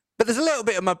 But there's a little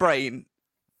bit of my brain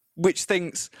which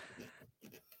thinks,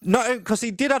 not because he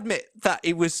did admit that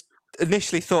he was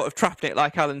initially thought of trapping it,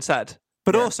 like Alan said,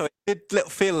 But also, it did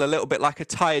feel a little bit like a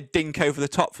tired dink over the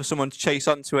top for someone to chase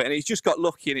onto it. And he's just got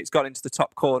lucky and it's got into the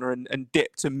top corner and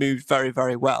dipped and moved very,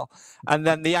 very well. And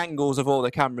then the angles of all the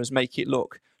cameras make it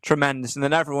look tremendous. And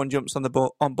then everyone jumps on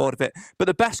board of it. But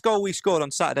the best goal we scored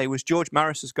on Saturday was George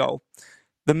Maris's goal.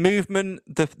 The movement,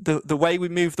 the way we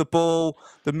move the ball,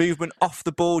 the movement off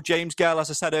the ball. James Gale, as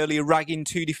I said earlier, ragging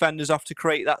 2 defenders off to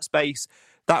create that space.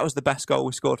 That was the best goal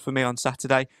we scored for me on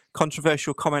Saturday.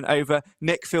 Controversial comment over.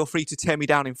 Nick, feel free to tear me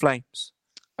down in flames.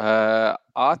 It's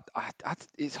hard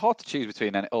to choose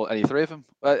between any 3 of them.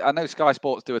 I know Sky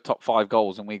Sports do a top 5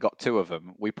 goals and we got 2 of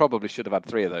them. We probably should have had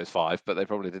 3 of those 5, but they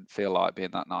probably didn't feel like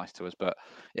being that nice to us. But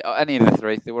any of the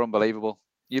 3, they were unbelievable.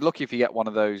 You're lucky if you get one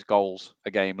of those goals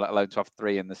a game, let alone to have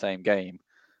 3 in the same game.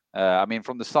 I mean,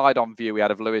 from the side-on view we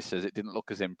had of Lewis's, it didn't look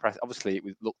as impressive. Obviously, it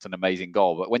looked an amazing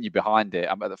goal, but when you're behind it,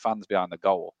 the fans behind the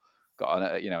goal got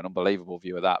an unbelievable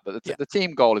view of that. But the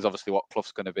team goal is obviously what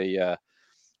Clough's going to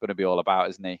be all about,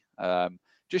 isn't he?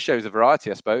 Just shows the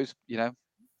variety, I suppose.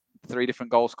 3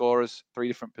 different goal scorers, 3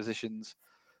 different positions,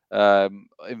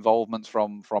 involvements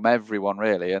from everyone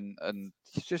really, and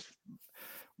it's just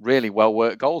really well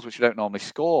worked goals, which you don't normally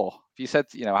score. If you said,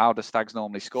 how do Stags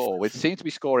normally score? We seem to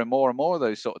be scoring more and more of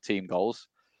those sort of team goals.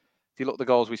 If you look at the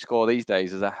goals we score these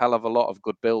days, there's a hell of a lot of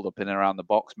good build up in and around the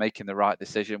box, making the right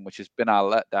decision, which has been our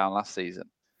letdown last season.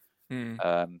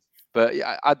 But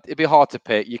it'd be hard to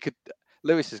pick.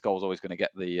 Lewis's goal is always going to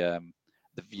get the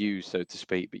views, so to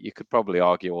speak, but you could probably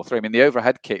argue all 3. I mean, the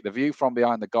overhead kick, the view from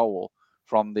behind the goal,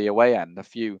 from the away end,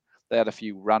 they had a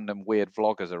few random weird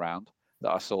vloggers around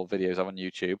that I saw videos of on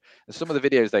YouTube. And some of the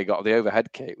videos they got of the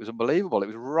overhead kick was unbelievable. It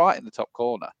was right in the top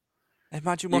corner.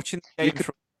 Imagine watching the game. You could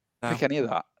pick any of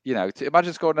that. To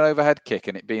imagine scoring an overhead kick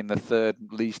and it being the third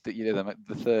least, the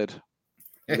third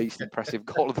least impressive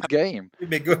goal of the game.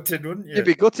 You'd be gutted, wouldn't you? You'd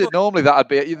be gutted. Normally there'd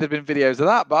been videos of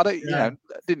that, but didn't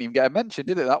even get a mention,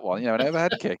 did it? That one, an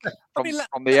overhead kick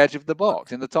from the edge of the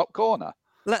box in the top corner.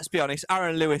 Let's be honest,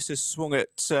 Aaron Lewis has swung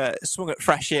at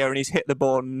fresh air and he's hit the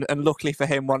ball, and luckily for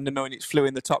him, 1 moment it flew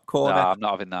in the top corner. No, I'm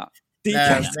not having that.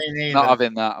 I'm not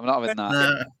having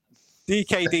that.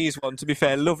 DKD's one, to be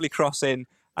fair, lovely cross in,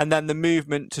 and then the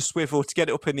movement to swivel to get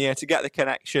it up in the air to get the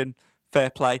connection. Fair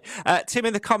play. Tim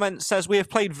in the comments says, we have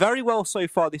played very well so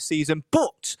far this season,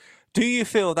 but do you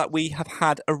feel that we have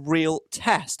had a real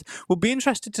test? We'll be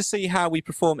interested to see how we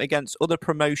perform against other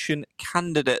promotion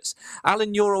candidates.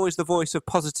 Alan, you're always the voice of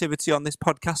positivity on this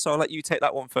podcast, so I'll let you take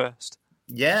that one first.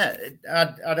 Yeah,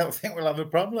 I don't think we'll have a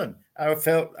problem. I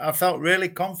felt really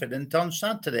confident on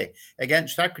Saturday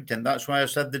against Accrington. That's why I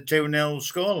said the 2-0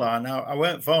 scoreline. I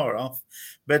weren't far off.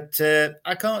 But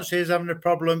I can't see us having a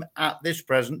problem at this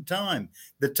present time.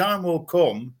 The time will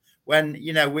come when,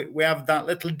 we have that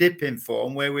little dip in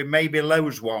form where we maybe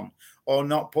lose one or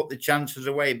not put the chances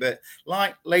away. But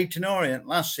like Leyton Orient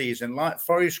last season, like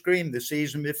Forest Green the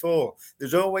season before,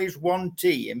 there's always one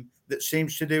team that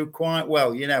seems to do quite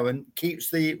well, and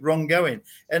keeps the run going.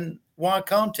 And why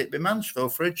can't it be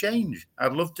Mansfield for a change?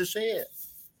 I'd love to see it.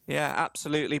 Yeah,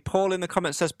 absolutely. Paul in the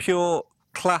comments says pure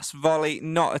class volley,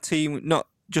 not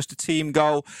just a team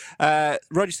goal.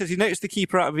 Roger says he noticed the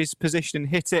keeper out of his position and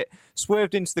hit it,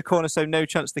 swerved into the corner, so no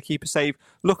chance the keeper save.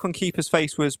 Look on keeper's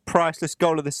face was priceless.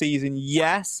 Goal of the season,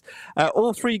 yes.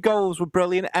 All 3 goals were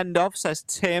brilliant. End of, says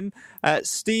Tim.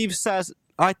 Steve says,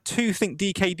 I too think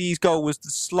DKD's goal was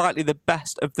slightly the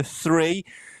best of the 3.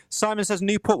 Simon says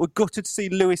Newport were gutted to see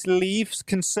Lewis leave.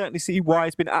 Can certainly see why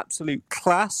it's been absolute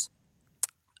class.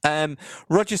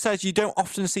 Roger says you don't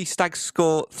often see Stags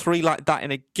score 3 like that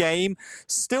in a game.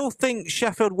 Still think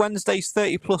Sheffield Wednesday's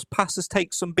 30-plus passes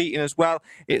take some beating as well.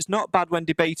 It's not bad when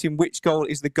debating which goal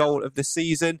is the goal of the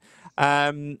season.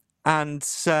 And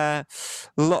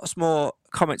lots more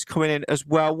comments coming in as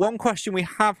well. One question we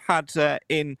have had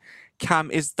in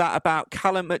Cam is that about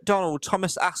Callum McDonald.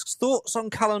 Thomas asks, thoughts on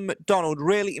Callum McDonald?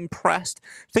 Really impressed.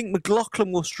 Think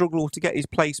McLaughlin will struggle to get his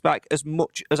place back as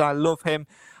much as I love him.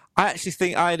 I actually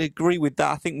think I'd agree with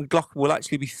that. I think McLaughlin will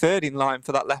actually be 3rd in line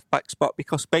for that left-back spot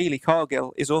because Bailey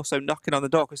Cargill is also knocking on the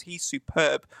door because he's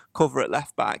superb cover at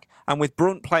left-back. And with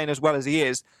Brunt playing as well as he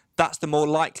is, that's the more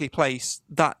likely place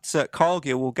that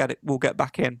Cargill will get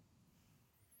back in.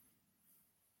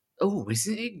 Oh,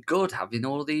 isn't it good having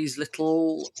all these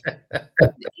little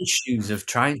issues of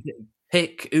trying to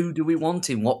pick who do we want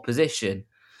in what position?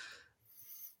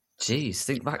 Jeez,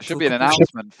 think back. Should be an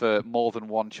announcement for more than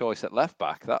one choice at left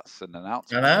back. That's an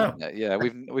announcement. I know. Yeah,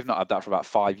 we've not had that for about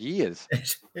 5 years.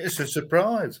 It's a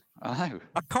surprise. I know.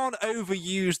 I can't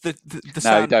overuse the No,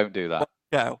 sound. don't do that.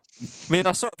 I mean,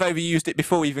 I sort of overused it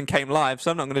before we even came live, so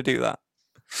I'm not going to do that.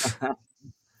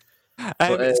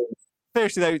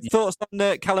 Seriously though, thoughts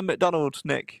on Callum McDonald,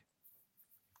 Nick?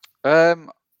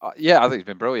 Yeah, I think he's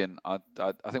been brilliant. I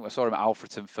think I saw him at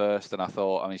Alfreton first, and I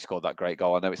thought, he scored that great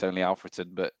goal. I know it's only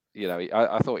Alfreton, but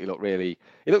I thought he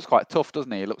looks quite tough,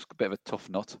 doesn't he? He looks a bit of a tough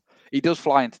nut. He does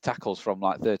fly into tackles from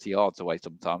like 30 yards away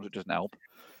sometimes, which doesn't help.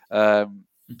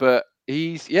 But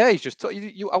he's just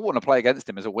I want to play against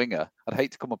him as a winger. I'd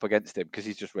hate to come up against him because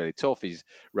he's just really tough. He's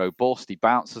robust. He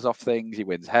bounces off things. He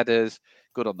wins headers.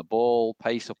 Good on the ball.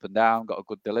 Pace up and down. Got a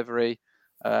good delivery.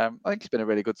 I think it's been a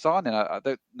really good signing. I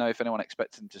don't know if anyone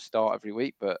expects him to start every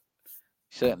week, but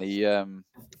certainly has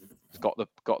got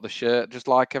the shirt just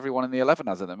like everyone in the 11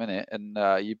 has at the minute. And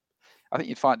I think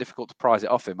you'd find it difficult to prize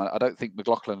it off him. I don't think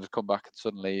McLaughlin has come back and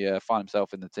suddenly find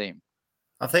himself in the team.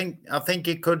 I think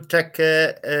he could take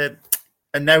a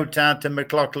note out of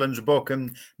McLaughlin's book,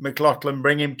 and McLaughlin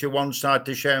bring him to one side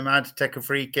to show him how to take a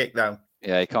free kick, though.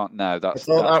 Yeah, he can't. No, that's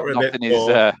not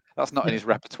in his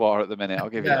repertoire at the minute. I'll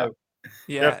give you that.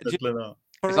 Yeah, definitely not.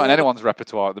 It's not in anyone's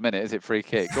repertoire at the minute, is it? Free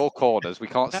kicks or corners? We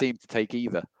can't seem to take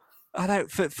either. I know.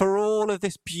 For all of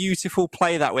this beautiful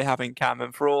play that we're having, Cam,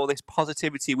 and for all this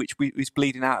positivity which is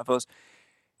bleeding out of us,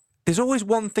 there's always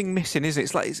one thing missing,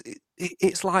 isn't it?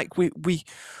 It's like we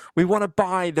want to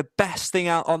buy the best thing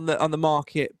out on the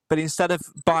market, but instead of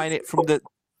buying it from the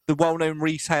well-known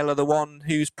retailer, the one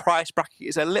whose price bracket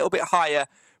is a little bit higher,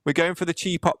 we're going for the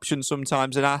cheap option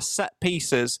sometimes, and our set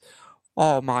pieces.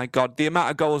 Oh my God, the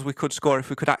amount of goals we could score if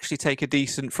we could actually take a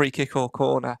decent free kick or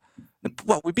corner.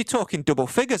 Well, we'd be talking double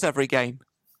figures every game.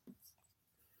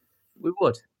 We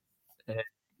would. We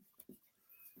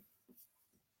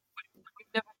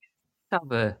never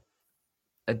have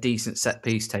a decent set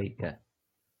piece taker.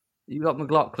 You've got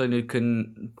McLaughlin who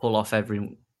can pull off every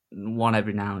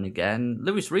now and again.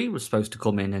 Lewis Reed was supposed to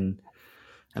come in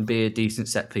and be a decent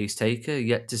set piece taker.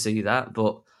 Yet to see that,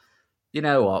 but you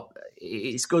know what?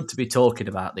 It's good to be talking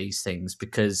about these things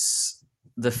because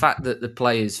the fact that the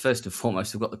players, first and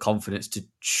foremost, have got the confidence to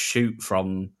shoot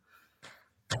from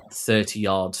 30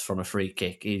 yards from a free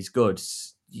kick is good.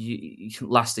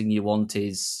 Last thing you want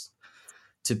is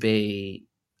to be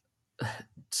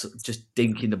just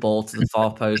dinking the ball to the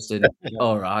far post and,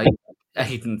 all right,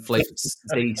 Aiden Flick's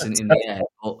decent in the air,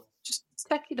 but just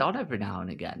take it on every now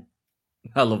and again.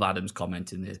 I love Adam's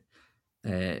comment in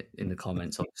the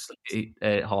comments, obviously.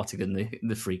 Hartigan,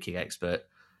 the free kick expert.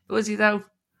 Was he though?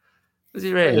 Was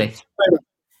he really?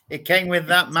 It came with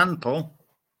that mantle.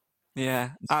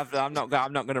 Yeah, I'm not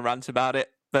going to rant about it,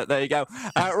 but there you go.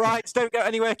 Right, don't go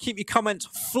anywhere. Keep your comments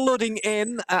flooding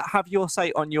in. Have your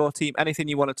say on your team. Anything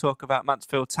you want to talk about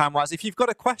Mansfield Town-wise. If you've got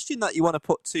a question that you want to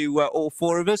put to all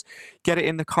four of us, get it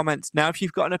in the comments now. If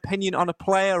you've got an opinion on a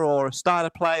player or a style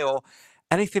of play or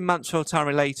anything Mansfield Town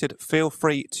related, feel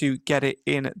free to get it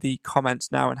in the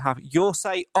comments now and have your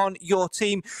say on your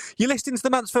team. You're listening to the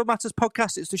Mansfield Matters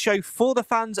podcast. It's the show for the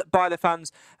fans, by the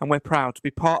fans, and we're proud to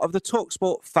be part of the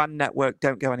TalkSport Fan Network.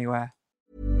 Don't go anywhere.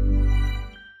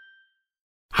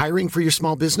 Hiring for your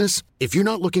small business? If you're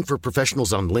not looking for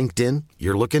professionals on LinkedIn,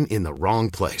 you're looking in the wrong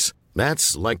place.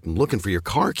 That's like looking for your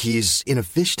car keys in a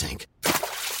fish tank.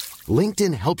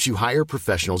 LinkedIn helps you hire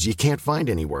professionals you can't find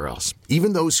anywhere else,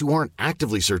 even those who aren't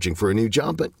actively searching for a new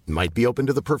job but might be open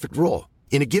to the perfect role.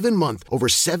 In a given month, over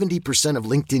 70% of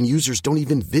LinkedIn users don't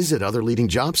even visit other leading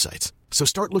job sites. So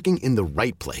start looking in the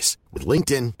right place. With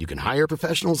LinkedIn, you can hire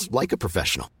professionals like a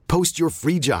professional. Post your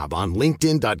free job on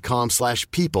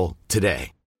linkedin.com/people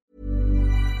today.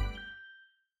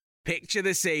 Picture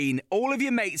the scene. All of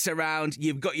your mates around,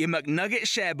 you've got your McNugget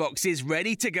share boxes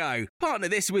ready to go. Partner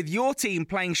this with your team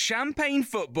playing champagne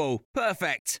football.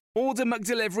 Perfect. Order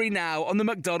McDelivery now on the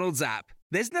McDonald's app.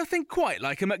 There's nothing quite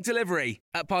like a McDelivery.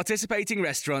 At participating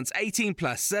restaurants, 18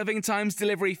 plus, serving times,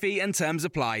 delivery fee and terms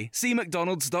apply. See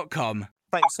mcdonalds.com.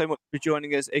 Thanks so much for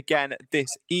joining us again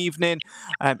this evening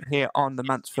here on the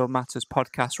Mansfield Matters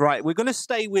podcast. Right, we're going to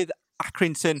stay with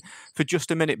Accrington for just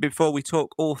a minute before we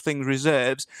talk all things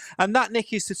reserves. And that,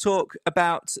 Nick, is to talk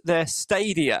about their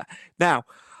stadia. Now,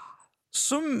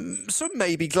 some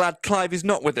may be glad Clive is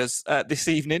not with us this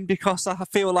evening because I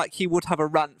feel like he would have a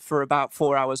rant for about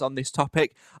 4 hours on this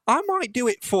topic. I might do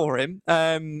it for him,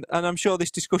 and I'm sure this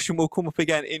discussion will come up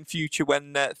again in future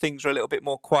when things are a little bit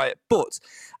more quiet. But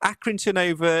Accrington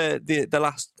over the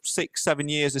last 6-7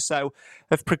 years or so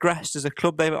have progressed as a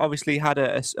club. They've obviously had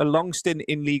a long stint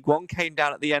in League One, came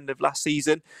down at the end of last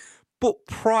season. But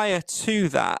prior to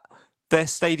that, their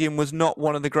stadium was not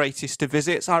one of the greatest to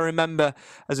visit. I remember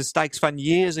as a Stags fan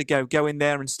years ago going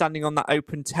there and standing on that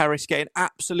open terrace, getting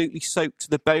absolutely soaked to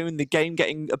the bone, the game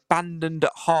getting abandoned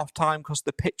at half-time because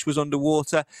the pitch was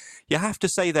underwater. You have to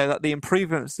say, though, that the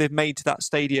improvements they've made to that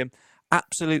stadium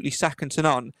absolutely second to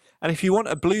none. And if you want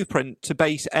a blueprint to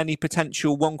base any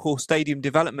potential one-course stadium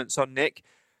developments on, Nick,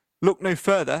 look no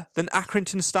further than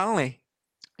Accrington Stanley.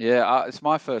 Yeah, it's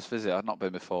my first visit. I've not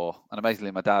been before. And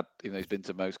amazingly, my dad, even though he's been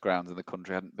to most grounds in the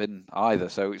country, hadn't been either.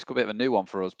 So it's a bit of a new one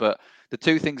for us. But the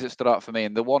two things that stood out for me,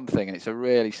 and the one thing, and it's a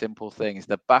really simple thing, is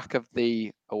the back of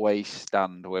the away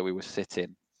stand where we were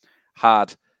sitting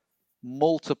had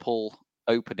multiple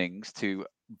openings to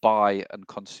buy and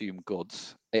consume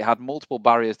goods. It had multiple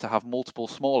barriers to have multiple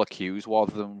smaller queues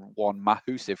rather than one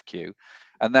massive queue.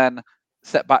 And then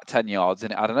set back 10 yards,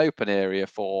 and it had an open area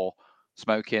for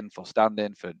smoking, for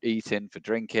standing, for eating, for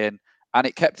drinking, and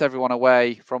it kept everyone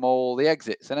away from all the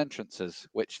exits and entrances,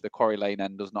 which the Quarry Lane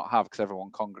end does not have because everyone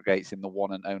congregates in the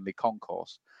one and only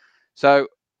concourse. So,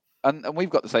 and we've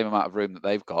got the same amount of room that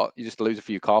they've got. You just lose a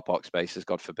few car park spaces,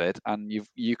 God forbid, and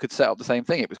you could set up the same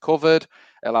thing. It was covered,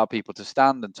 it allowed people to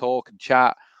stand and talk and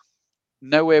chat.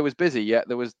 Nowhere was busy, yet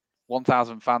there was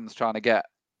 1,000 fans trying to get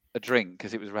a drink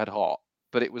because it was red hot,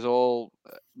 but it was all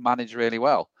managed really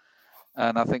well.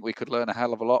 And I think we could learn a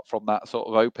hell of a lot from that sort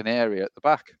of open area at the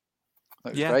back.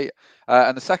 That was great.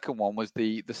 And the second one was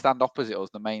the stand opposite us,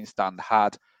 the main stand,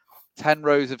 had 10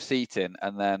 rows of seating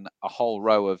and then a whole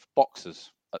row of boxes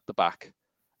at the back.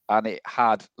 And it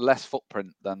had less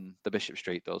footprint than the Bishop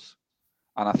Street does.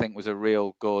 And I think was a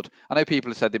real good... I know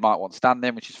people have said they might want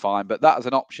standing, which is fine, but that as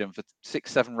an option for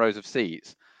 6-7 rows of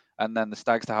seats, and then the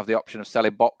Stags to have the option of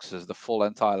selling boxes the full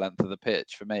entire length of the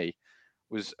pitch, for me,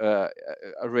 was a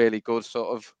really good sort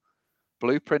of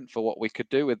blueprint for what we could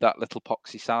do with that little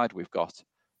poxy side we've got.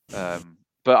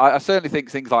 But I certainly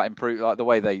think things like improve, like the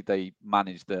way they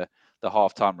managed the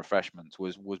halftime refreshments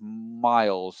was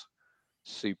miles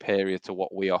superior to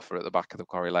what we offer at the back of the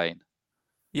Quarry Lane.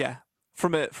 Yeah,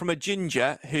 from a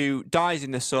ginger who dies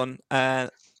in the sun,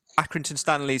 Accrington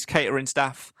Stanley's catering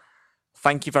staff,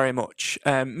 thank you very much.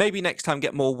 Maybe next time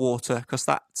get more water, because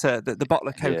that the bottle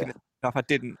of Coke in the stuff, I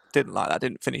didn't like that. I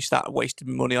didn't finish that. I wasted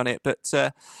money on it, but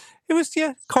it was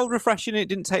cold, refreshing. It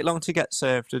didn't take long to get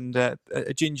served, and a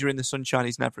ginger in the sunshine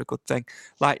is never a good thing.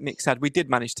 Like Nick said, we did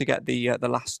manage to get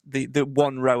the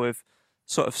one row of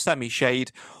sort of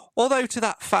semi-shade. Although to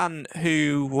that fan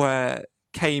who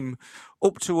came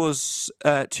up to us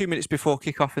 2 minutes before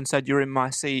kickoff and said, "You're in my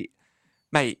seat,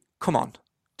 mate. Come on,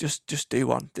 just do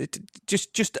one.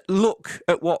 Just look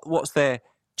at what's there."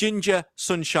 Ginger,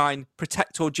 sunshine,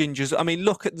 protect all gingers. I mean,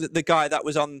 look at the guy that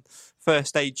was on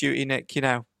first aid duty, Nick. You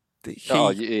know, he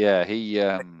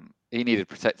needed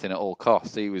protecting at all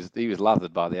costs. He was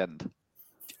lathered by the end.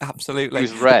 Absolutely,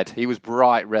 he was red. He was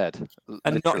bright red,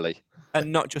 literally.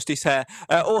 And not just his hair.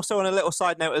 Also, on a little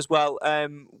side note as well,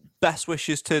 best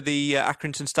wishes to the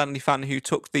Accrington Stanley fan who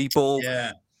took the ball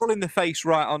in the face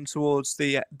right on towards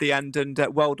the end, and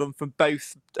well done from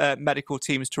both medical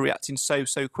teams to reacting so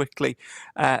quickly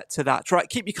to that. Right,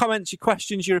 keep your comments, your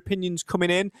questions, your opinions coming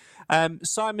in.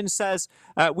 Simon says,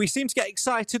 we seem to get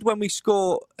excited when we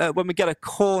score, when we get a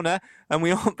corner, and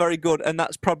we aren't very good, and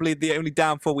that's probably the only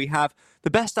downfall we have.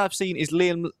 The best I've seen is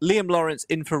Liam Lawrence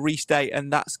in for Reece Day,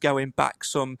 and that's going back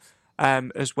some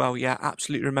as well. Yeah,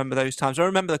 absolutely remember those times. I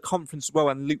remember the conference as well,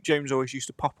 and Luke Jones always used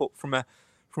to pop up from a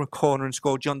corner and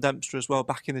score. John Dempster as well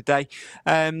back in the day.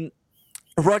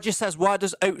 Roger says, why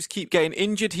does Oates keep getting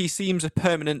injured? He seems a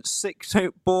permanent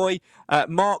sick-note boy.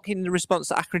 Mark, in response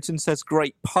to Accrington, says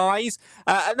great pies.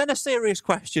 And then a serious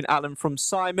question, Alan, from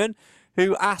Simon,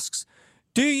 who asks,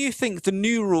 do you think the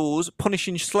new rules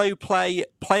punishing slow play,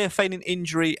 player feigning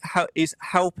injury is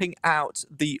helping out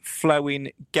the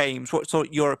flowing games? What's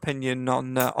your opinion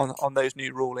on those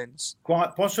new rulings?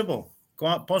 Quite possible,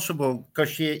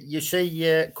 because you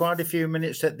see quite a few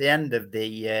minutes at the end of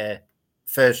the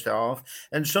first half,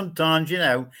 and sometimes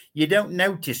you don't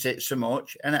notice it so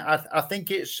much, and I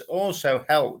think it's also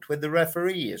helped with the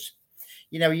referees.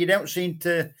 You don't seem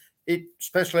to.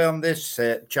 Especially on this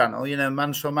channel,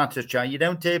 Mansell Matters channel, you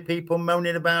don't hear people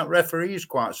moaning about referees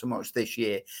quite so much this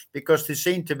year, because they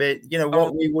seem to be,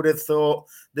 what we would have thought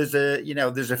there's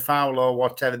a foul or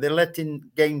whatever. They're letting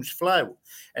games flow,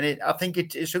 and I think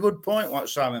it's a good point what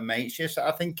Simon makes. Yes,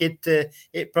 I think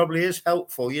it probably is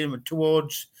helpful,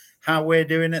 towards how we're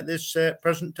doing at this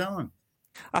present time.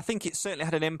 I think it certainly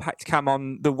had an impact, Cam,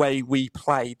 on the way we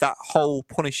play. That whole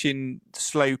punishing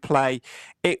slow play,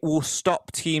 it will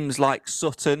stop teams like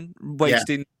Sutton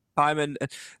wasting time, and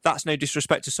that's no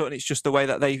disrespect to Sutton. It's just the way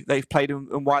that they've played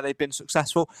and why they've been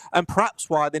successful, and perhaps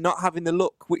why they're not having the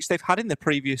luck which they've had in the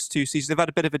previous two seasons. They've had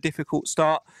a bit of a difficult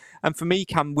start, and for me,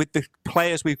 Cam, with the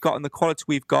players we've got and the quality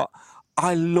we've got,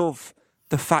 I love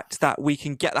the fact that we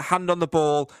can get the hand on the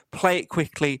ball, play it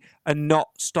quickly, and not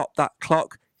stop that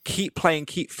clock. keep playing,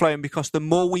 keep flowing, because the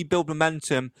more we build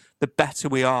momentum, the better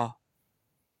we are.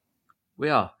 We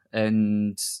are.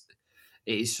 And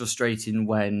it's frustrating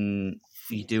when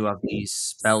you do have these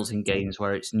spells in games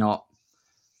where it's not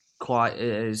quite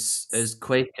as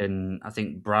quick, and I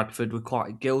think Bradford were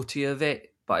quite guilty of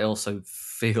it, but I also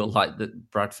feel like that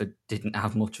Bradford didn't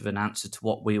have much of an answer to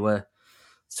what we were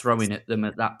throwing at them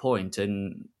at that point,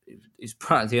 and it's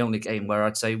probably the only game where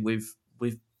I'd say we've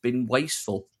been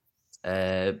wasteful,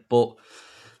 but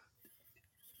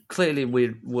clearly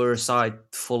we're a side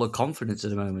full of confidence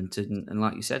at the moment, and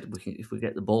like you said, if we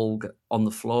get the ball on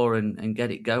the floor and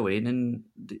get it going, and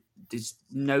there's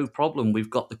no problem. We've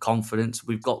got the confidence,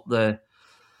 we've got the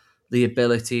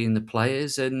ability in the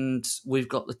players, and we've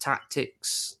got the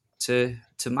tactics to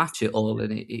match it all.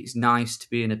 And it's nice to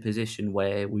be in a position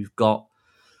where we've got,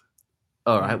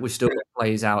 all right, we've still got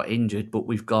players out injured, but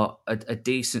we've got a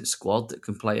decent squad that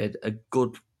can play a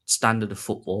good standard of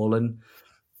football, and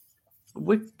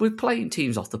we're playing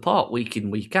teams off the park week in,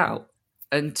 week out.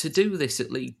 And to do this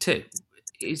at League Two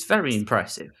is very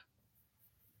impressive.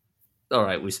 All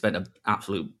right, we spent an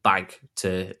absolute bag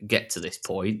to get to this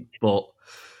point, but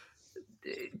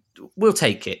we'll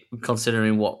take it,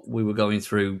 considering what we were going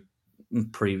through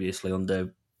previously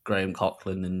under Graham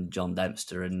Coughlin and John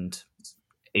Dempster, and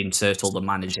insert all the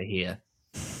manager here.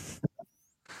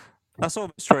 That's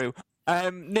almost true.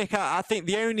 Nick, I think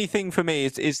the only thing for me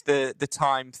is the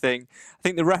time thing. I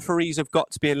think the referees have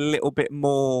got to be a little bit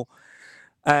more...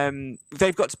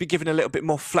 they've got to be given a little bit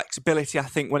more flexibility, I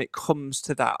think, when it comes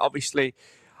to that. Obviously,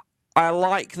 I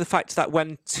like the fact that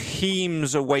when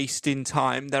teams are wasting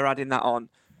time, they're adding that on.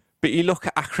 But you look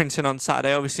at Accrington on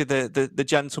Saturday, obviously the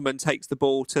gentleman takes the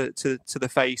ball to the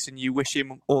face, and you wish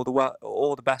him all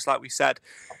the best, like we said.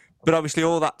 But obviously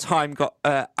all that time got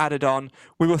added on.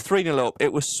 We were 3-0 up.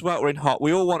 It was sweltering hot.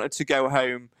 We all wanted to go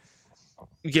home.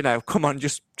 You know, come on,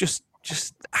 just.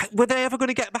 Were they ever going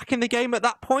to get back in the game at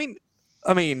that point?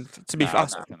 I mean, to be fair,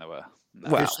 they were.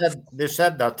 No. Well, They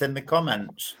said that in the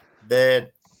comments. Go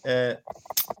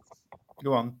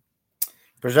on,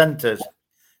 presenters.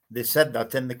 They said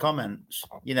that in the comments.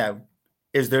 You know,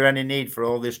 is there any need for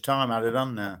all this time added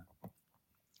on there?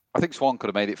 I think Swan could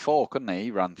have made it 4, couldn't he?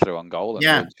 He ran through on goal and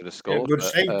should have scored. Good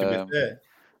save to be fair.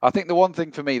 I think the one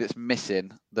thing for me that's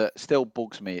missing, that still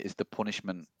bugs me, is the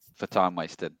punishment for time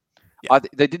wasted. Yeah.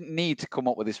 They didn't need to come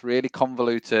up with this really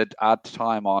convoluted add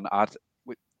time on,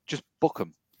 just book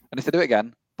them. And if they do it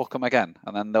again, book them again,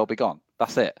 and then they'll be gone.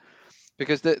 That's it.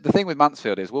 Because the thing with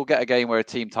Mansfield is we'll get a game where a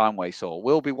team time wastes, or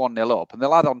we'll be 1-0 up, and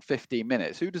they'll add on 15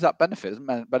 minutes. Who does that benefit? It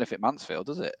doesn't benefit Mansfield,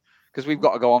 does it? Because we've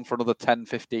got to go on for another 10,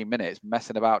 15 minutes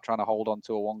messing about trying to hold on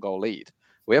to a 1-goal lead.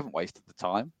 We haven't wasted the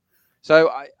time. So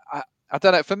I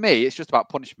don't know. For me, it's just about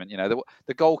punishment. You know,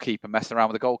 the goalkeeper messing around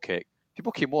with a goal kick. If you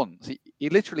book him once, he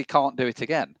literally can't do it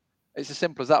again. It's as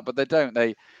simple as that. But they don't.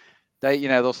 They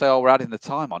they'll say, "Oh, we're adding the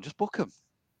time on." Just book them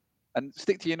and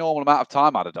stick to your normal amount of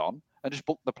time added on, and just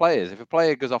book the players. If a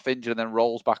player goes off injured and then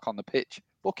rolls back on the pitch,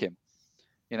 book him.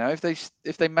 You know, if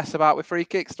they mess about with free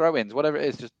kicks, throw-ins, whatever it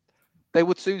is, just they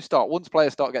would soon stop. Once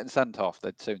players start getting sent off,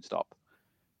 they'd soon stop.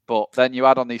 But then you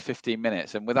add on these 15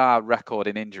 minutes, and with our record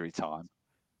in injury time,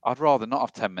 I'd rather not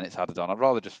have 10 minutes added on. I'd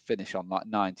rather just finish on like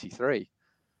 93.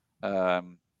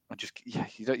 And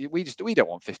we don't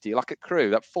want 50. Like at Crewe,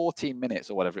 that 14 minutes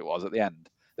or whatever it was at the end,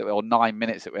 or 9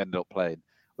 minutes that we ended up playing,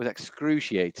 was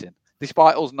excruciating.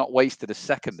 Despite us not wasted a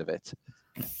second of it,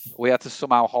 we had to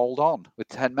somehow hold on with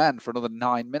 10 men for another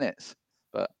 9 minutes.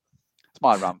 But it's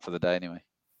my rant for the day anyway.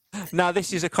 Now,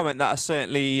 this is a comment that I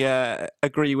certainly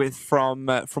agree with from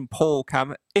Paul,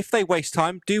 Cam. If they waste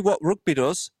time, do what rugby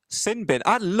does, sin bin.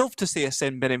 I'd love to see a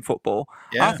sin bin in football.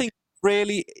 Yeah. I think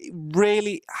really,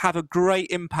 really have a great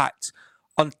impact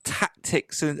on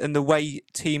tactics and the way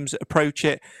teams approach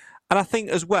it. And I think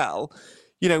as well,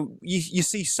 you know, you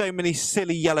see so many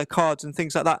silly yellow cards and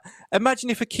things like that. Imagine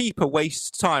if a keeper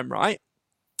wastes time, right,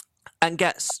 and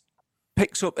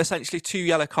picks up essentially 2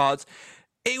 yellow cards.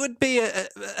 It would be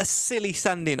a silly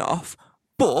sending off,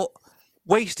 but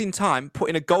wasting time,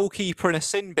 putting a goalkeeper in a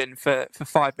sin bin for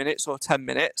 5 minutes or 10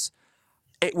 minutes,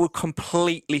 it would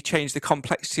completely change the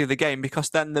complexity of the game,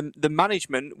 because then the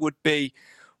management would be,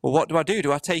 well, what do I do?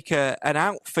 Do I take an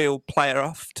outfield player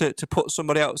off to put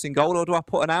somebody else in goal, or do I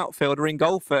put an outfielder in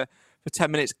goal for 10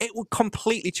 minutes? It would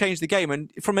completely change the game.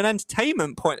 And from an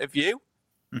entertainment point of view,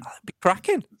 that'd be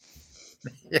cracking.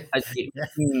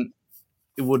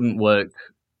 It wouldn't work.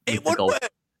 It would work.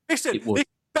 Listen, it's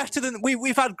better than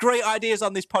we've had great ideas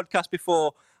on this podcast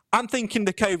before. I'm thinking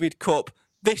the COVID Cup.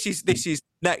 This is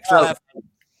next level.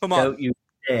 Come on. Don't you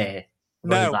dare.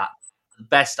 No. That. The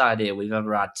best idea we've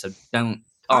ever had. So don't.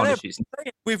 Honestly,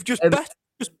 we've just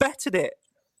betted it.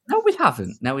 No, we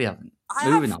haven't.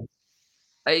 Moving on.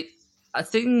 I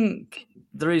think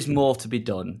there is more to be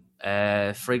done.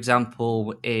 For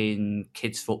example, in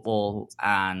kids football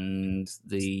and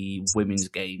the women's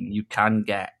game, you can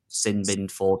get sin bin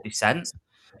for dissent.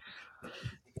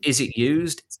 Is it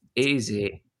used? Is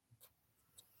it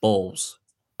balls?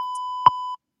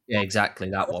 Yeah, exactly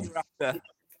that one.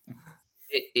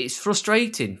 It's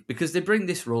frustrating because they bring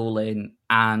this rule in,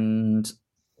 and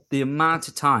the amount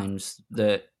of times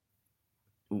that,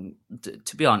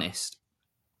 to be honest,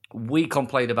 we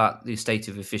complained about the state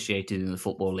of officiating in the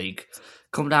Football League.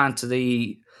 Come down to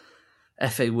the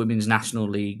FA Women's National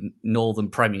League Northern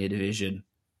Premier Division.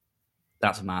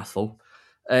 That's a mouthful.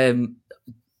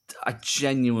 I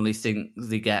genuinely think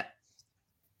they get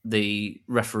the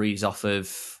referees off of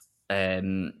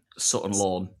Sutton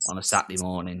Lawn on a Saturday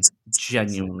morning.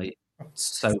 Genuinely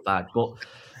so bad. But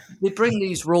they bring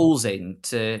these rules in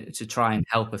to try and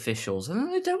help officials, and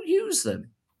then they don't use them.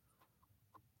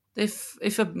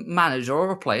 If a manager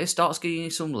or a player starts giving you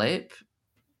some lip,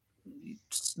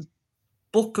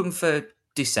 book them for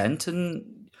dissent,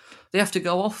 and they have to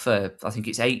go off for, I think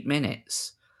it's 8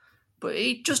 minutes. But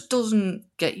it just doesn't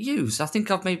get used. I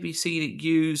think I've maybe seen it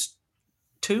used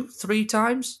 2-3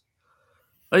 times.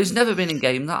 But it's never been in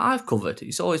game that I've covered.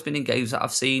 It's always been in games that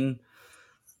I've seen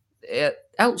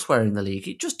elsewhere in the league.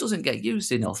 It just doesn't get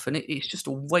used enough, and it's just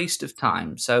a waste of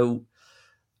time. So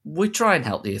we try and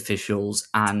help the officials,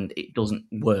 and it doesn't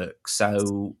work.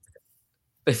 So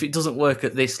if it doesn't work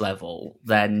at this level,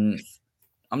 then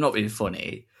I'm not being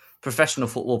funny. Professional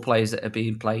football players that are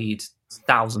being played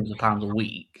thousands of pounds a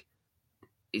week,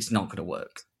 it's not going to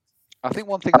work. I think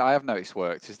one thing that I have noticed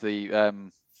worked is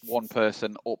the one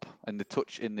person up in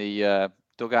the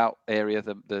dugout area,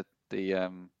 the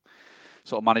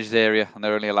sort of managers area, and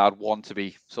they're only allowed one to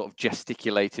be sort of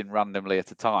gesticulating randomly at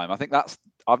a time. I think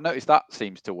I've noticed that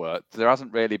seems to work. There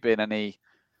hasn't really been any,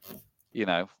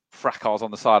 fracas on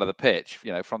the side of the pitch,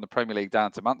 from the Premier League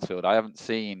down to Mansfield. I haven't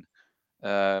seen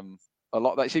a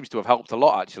lot. That seems to have helped a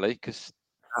lot, actually, because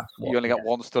you only got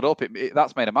one stood up.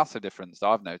 That's made a massive difference,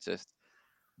 I've noticed.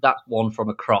 That's one from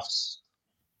across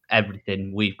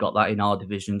everything. We've got that in our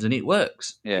divisions, and it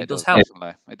works. Yeah, it does help.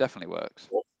 Definitely. It definitely works.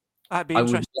 I'd be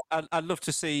interested. I'd love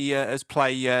to see us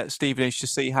play Stevenage to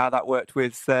see how that worked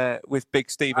with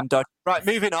Big Stephen Dodge. Right,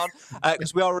 moving on,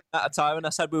 because we are running out of time, and I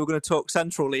said we were going to talk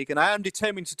Central League, and I am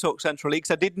determined to talk Central League,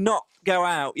 because I did not go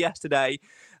out yesterday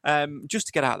just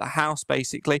to get out of the house,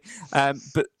 basically,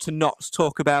 but to not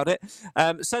talk about it.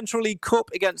 Central League Cup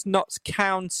against Notts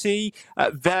County.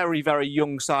 Very, very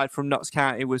young side from Notts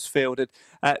County was fielded.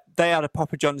 They had a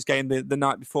Papa John's game the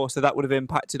night before, so that would have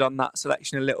impacted on that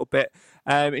selection a little bit.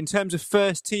 In terms of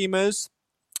first teamers,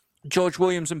 George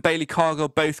Williams and Bailey Cargill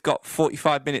both got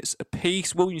 45 minutes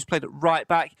apiece. Williams played at right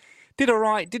back. Did all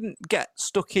right, didn't get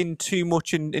stuck in too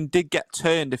much, and did get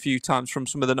turned a few times from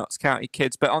some of the Notts County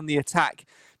kids, but on the attack,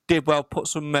 did well, put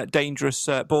some dangerous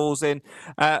balls in.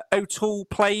 O'Toole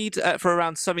played for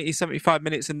around 70-75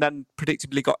 minutes and then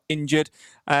predictably got injured.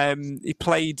 He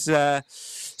played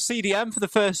CDM for the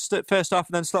first half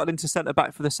and then slotted into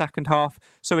centre-back for the second half.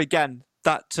 So again,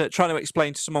 that trying to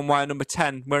explain to someone why a number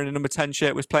 10, wearing a number 10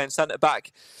 shirt, was playing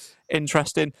centre-back.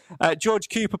 Interesting. George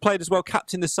Cooper played as well,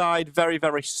 captained the side, very,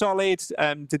 very solid,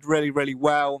 did really, really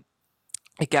well.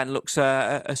 Again, looks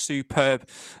a superb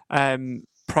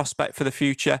prospect for the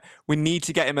future. We need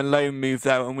to get him a loan move,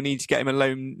 though, and we need to get him a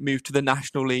loan move to the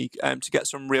National League to get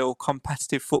some real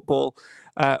competitive football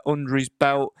under his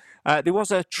belt. There was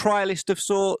a trialist of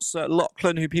sorts,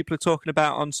 Lachlan, who people are talking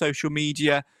about on social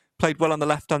media, played well on the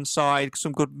left-hand side,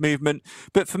 some good movement.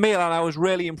 But for me, Alan, I was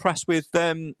really impressed with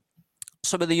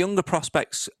some of the younger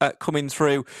prospects coming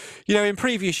through. In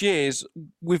previous years,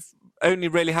 we've only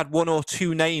really had one or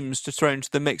two names to throw into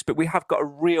the mix, but we have got a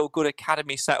real good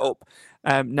academy set up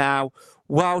now.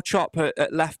 Wow Chop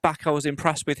at left back, I was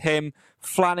impressed with him.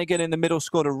 Flanagan in the middle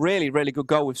scored a really, really good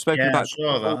goal. We've spoken about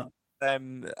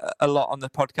a lot on the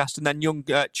podcast. And then young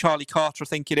Charlie Carter, I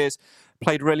think it is,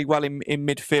 played really well in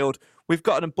midfield. We've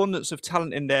got an abundance of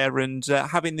talent in there, and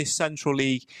having this Central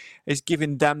League is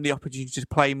giving them the opportunity to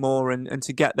play more and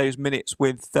to get those minutes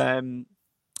with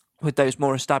those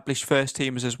more established first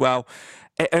teamers as well.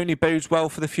 It only bodes well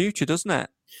for the future, doesn't it?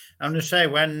 I'm going to say,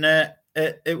 when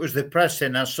it was the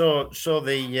pressing, I saw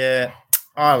the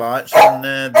highlights on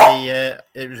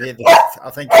it was either, I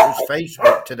think it was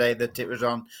Facebook today that it was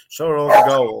on. Saw all the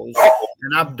goals,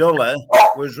 and Abdullah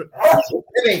was.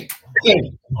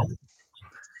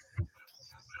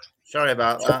 Sorry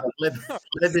about that.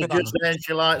 Libby's just saying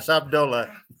she likes Abdullah,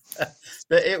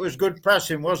 but it was good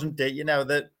pressing, wasn't it?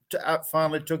 That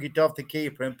finally took it off the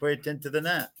keeper and put it into the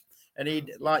net. And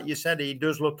he, like you said, he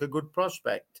does look a good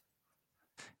prospect.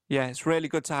 Yeah, it's really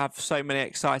good to have so many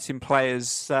exciting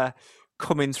players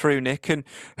coming through, Nick. And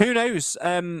who knows,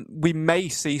 we may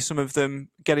see some of them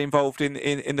get involved in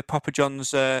the Papa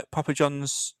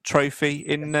John's Trophy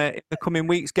in the coming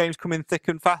weeks. Games coming thick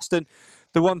and fast. And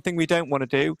the one thing we don't want to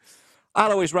do,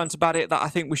 I'll always rant about it, that I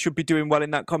think we should be doing well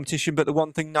in that competition. But the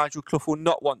one thing Nigel Clough will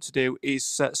not want to do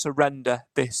is surrender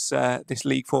this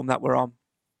league form that we're on.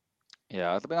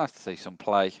 Yeah, it'd be nice to see some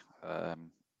play.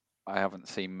 I haven't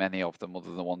seen many of them other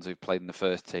than the ones who've played in the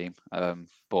first team.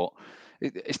 But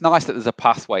it's nice that there's a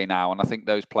pathway now, and I think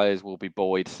those players will be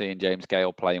buoyed seeing James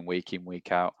Gale playing week in,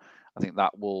 week out. I think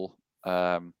that will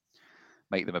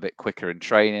make them a bit quicker in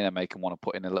training and make them want to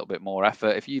put in a little bit more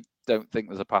effort. If you don't think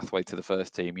there's a pathway to the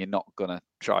first team, you're not going to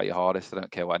try your hardest. I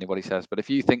don't care what anybody says. But if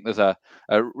you think there's a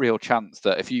real chance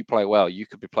that if you play well, you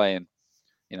could be playing,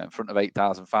 in front of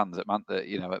 8,000 fans at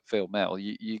Field Mill,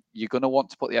 you're going to want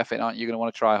to put the effort in, aren't you? You're going to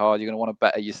want to try hard. You're going to want to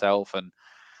better yourself, and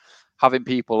having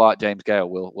people like James Gale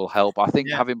will help. I think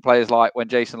having players like when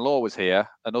Jason Law was here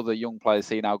and other young players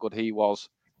seeing how good he was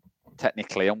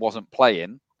technically and wasn't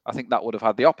playing, I think that would have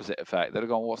had the opposite effect. They'd have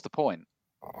gone, what's the point?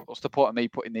 What's the point of me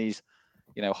putting these,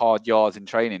 hard yards in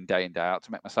training day in, day out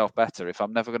to make myself better if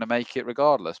I'm never going to make it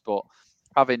regardless? But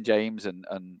having James and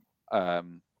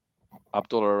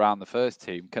Abdullah around the first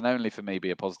team can only, for me,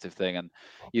 be a positive thing. And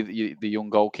the young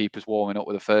goalkeepers warming up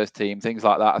with the first team, things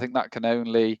like that, I think that can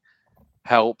only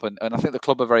help. And I think the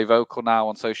club are very vocal now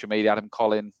on social media. Adam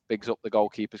Collin bigs up the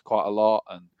goalkeepers quite a lot.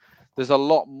 And there's a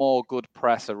lot more good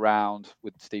press around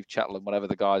with Steve Chetland, whatever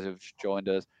the guys who've joined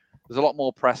us. There's a lot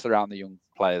more press around the young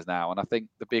players now. And I think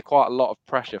there'd be quite a lot of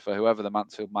pressure for whoever the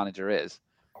Mansfield manager is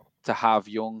to have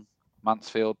young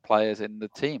Mansfield players in the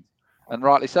team. And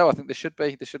rightly so. I think there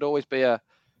should always be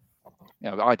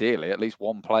ideally at least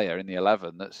one player in the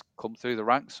 11 that's come through the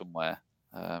ranks somewhere.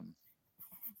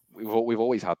 We've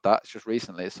always had that. It's just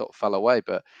recently it sort of fell away.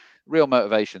 But real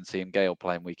motivation seeing Gale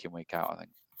playing week in, week out, I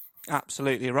think.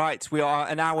 Absolutely right. We are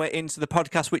an hour into the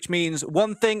podcast, which means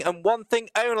one thing and one thing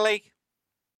only.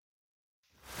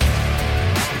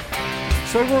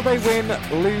 So will they win,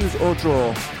 lose or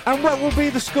draw? And what will be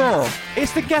the score?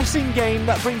 It's the guessing game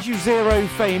that brings you zero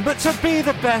fame. But to be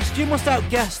the best, you must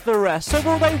outguess the rest. So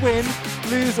will they win,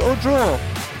 lose or draw?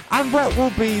 And what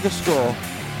will be the score?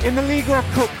 In the League or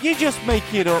Cup, you just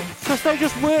make it up. Because they're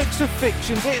just works of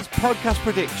fictions. It's podcast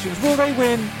predictions. Will they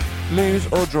win,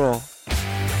 lose or draw?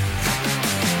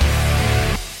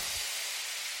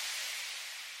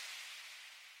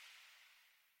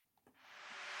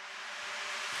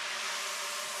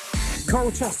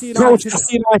 Colchester United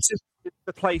is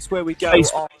the place where we go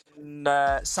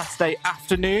on Saturday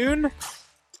afternoon.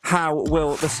 How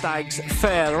will the Stags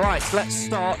fare? Right, let's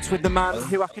start with the man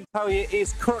who I can tell you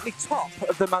is currently top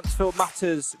of the Mansfield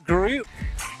Matters group,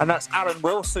 and that's Aaron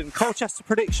Wilson. Colchester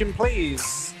prediction,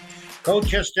 please.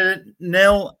 Colchester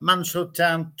 0, Mansfield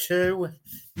Town 2.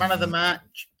 Man of the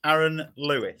match, Aaron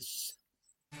Lewis.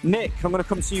 Nick, I'm going to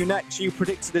come to you next. You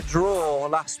predicted a draw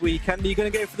last weekend. Are you going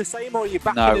to go for the same, or are you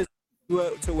backing us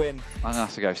to win? I'm going to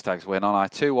have to go Stags win,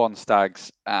 aren't I? 2-1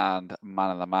 Stags and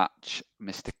man of the match,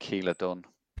 Mr. Keeler Dunn.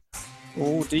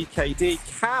 Oh, DKD.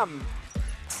 Cam.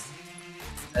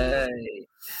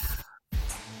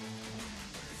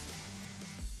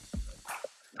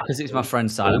 Because it's my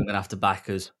friend's side, I'm going to have to back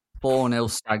us. 4-0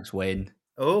 Stags win.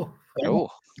 Oh, wow.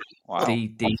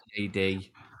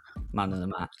 DKD, man of the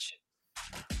match.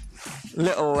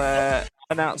 Little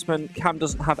announcement. Cam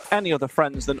doesn't have any other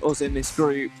friends than us in this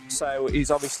group, so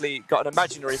he's obviously got an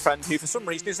imaginary friend who, for some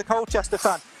reason, is a Colchester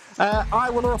fan. I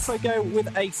will also go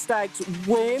with a Stags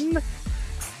win.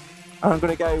 I'm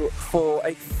going to go for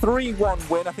a 3-1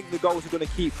 win. I think the goals are going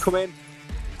to keep coming.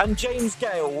 And James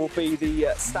Gale will be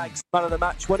the Stags man of the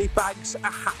match when he bags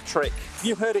a hat-trick.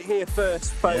 You heard it here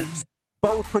first, folks. Yeah.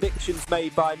 Bold predictions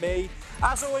made by me.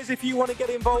 As always, if you want to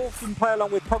get involved and play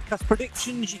along with podcast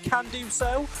predictions, you can do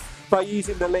so by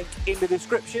using the link in the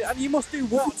description. And you must do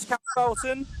what, Captain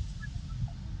Bolton?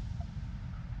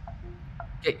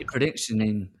 Get your prediction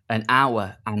in an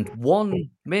hour and 1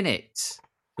 minute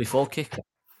before kickoff.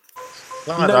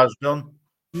 That's done.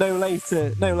 No later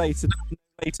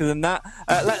than that.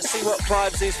 Let's see what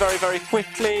Clive's is very, very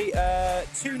quickly.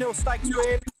 2-0 Stags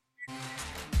win.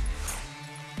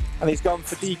 And he's gone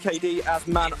for DKD as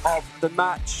man of the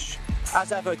match.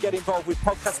 As ever, get involved with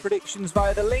podcast predictions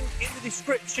via the link in the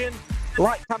description.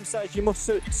 Like Cam says, you must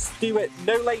do it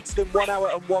no later than 1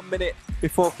 hour and 1 minute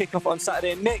before kickoff on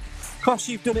Saturday. And Nick, because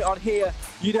you've done it on here,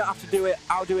 you don't have to do it.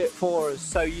 I'll do it for us,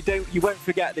 so you won't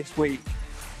forget this week.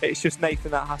 It's just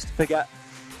Nathan that has to forget.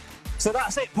 So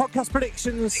that's it, podcast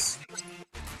predictions.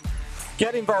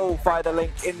 Get involved via the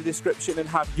link in the description and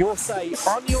have your say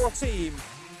on your team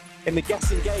in the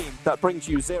guessing game that brings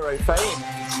you 0 fame.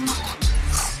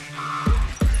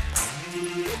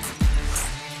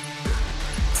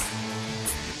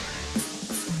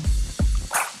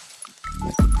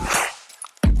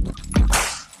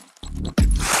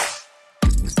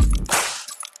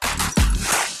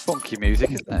 Funky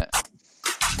music, isn't it?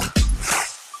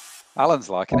 Alan's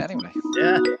liking it anyway.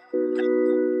 Yeah.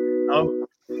 Oh.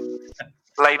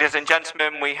 Ladies and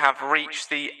gentlemen, we have reached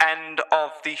the end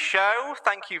of the show.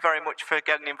 Thank you very much for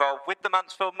getting involved with the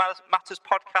Mansfield Matters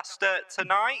podcast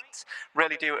tonight.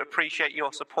 Really do appreciate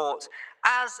your support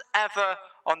as ever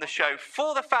on the show.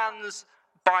 For the fans,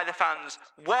 by the fans.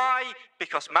 Why?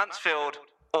 Because Mansfield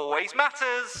always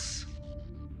matters.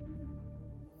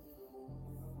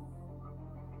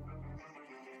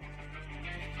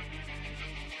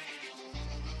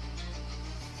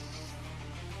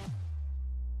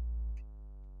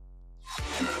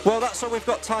 Well, that's all we've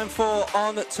got time for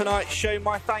on tonight's show.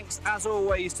 My thanks, as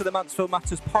always, to the Mansfield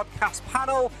Matters podcast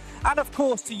panel, and of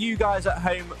course to you guys at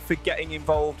home for getting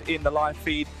involved in the live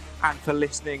feed and for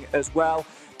listening as well.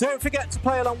 Don't forget to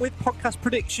play along with podcast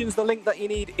predictions. The link that you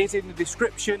need is in the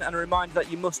description, and a reminder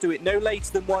that you must do it no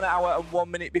later than 1 hour and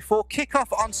 1 minute before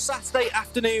kick-off on Saturday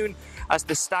afternoon as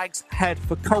the Stags head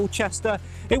for Colchester.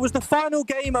 It was the final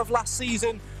game of last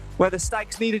season where the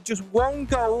Stags needed just one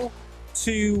goal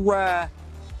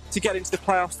to get into the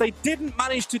playoffs. They didn't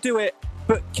manage to do it,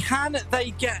 but can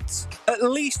they get at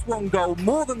least one goal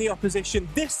more than the opposition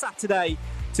this Saturday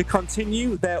to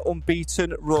continue their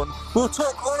unbeaten run? We'll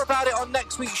talk all about it on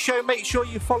next week's show. Make sure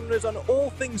you follow us on all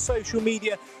things social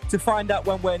media to find out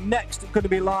when we're next going to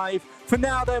be live. For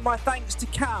now, though, my thanks to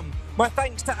Cam, my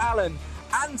thanks to Alan,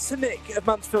 and to Nick of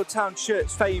Mansfield Town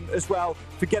Shirts fame as well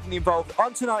for getting involved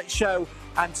on tonight's show,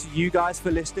 and to you guys for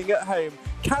listening at home.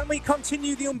 Can we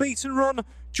continue the unbeaten run?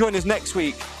 Join us next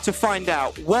week to find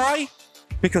out why.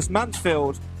 Because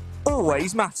Mansfield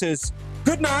always matters.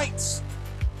 Good night.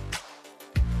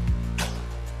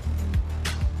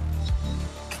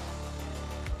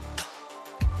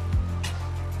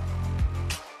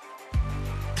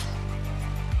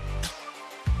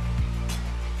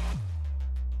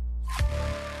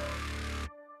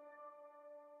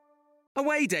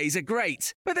 Away days are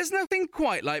great, but there's nothing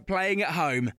quite like playing at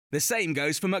home. The same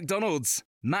goes for McDonald's.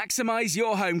 Maximise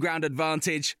your home ground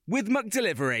advantage with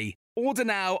McDelivery. Order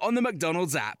now on the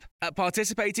McDonald's app. At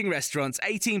participating restaurants,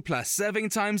 18 plus, serving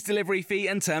times, delivery fee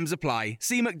and terms apply.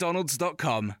 See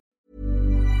mcdonalds.com.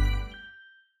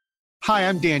 Hi,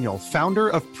 I'm Daniel, founder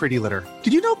of Pretty Litter.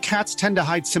 Did you know cats tend to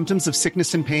hide symptoms of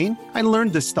sickness and pain? I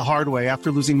learned this the hard way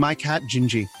after losing my cat,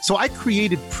 Gingy. So I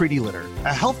created Pretty Litter,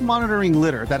 a health monitoring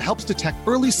litter that helps detect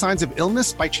early signs of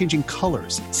illness by changing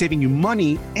colors, saving you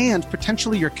money and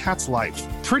potentially your cat's life.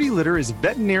 Pretty Litter is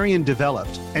veterinarian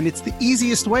developed, and it's the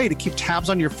easiest way to keep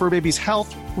tabs on your fur baby's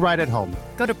health right at home.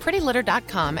 Go to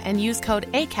prettylitter.com and use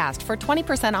code ACAST for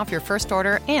 20% off your first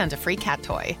order and a free cat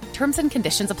toy. Terms and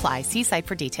conditions apply. See site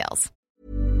for details.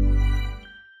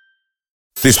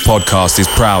 This podcast is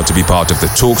proud to be part of the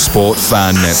TalkSport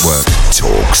Fan Network.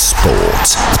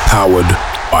 TalkSport. Powered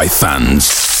by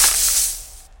fans.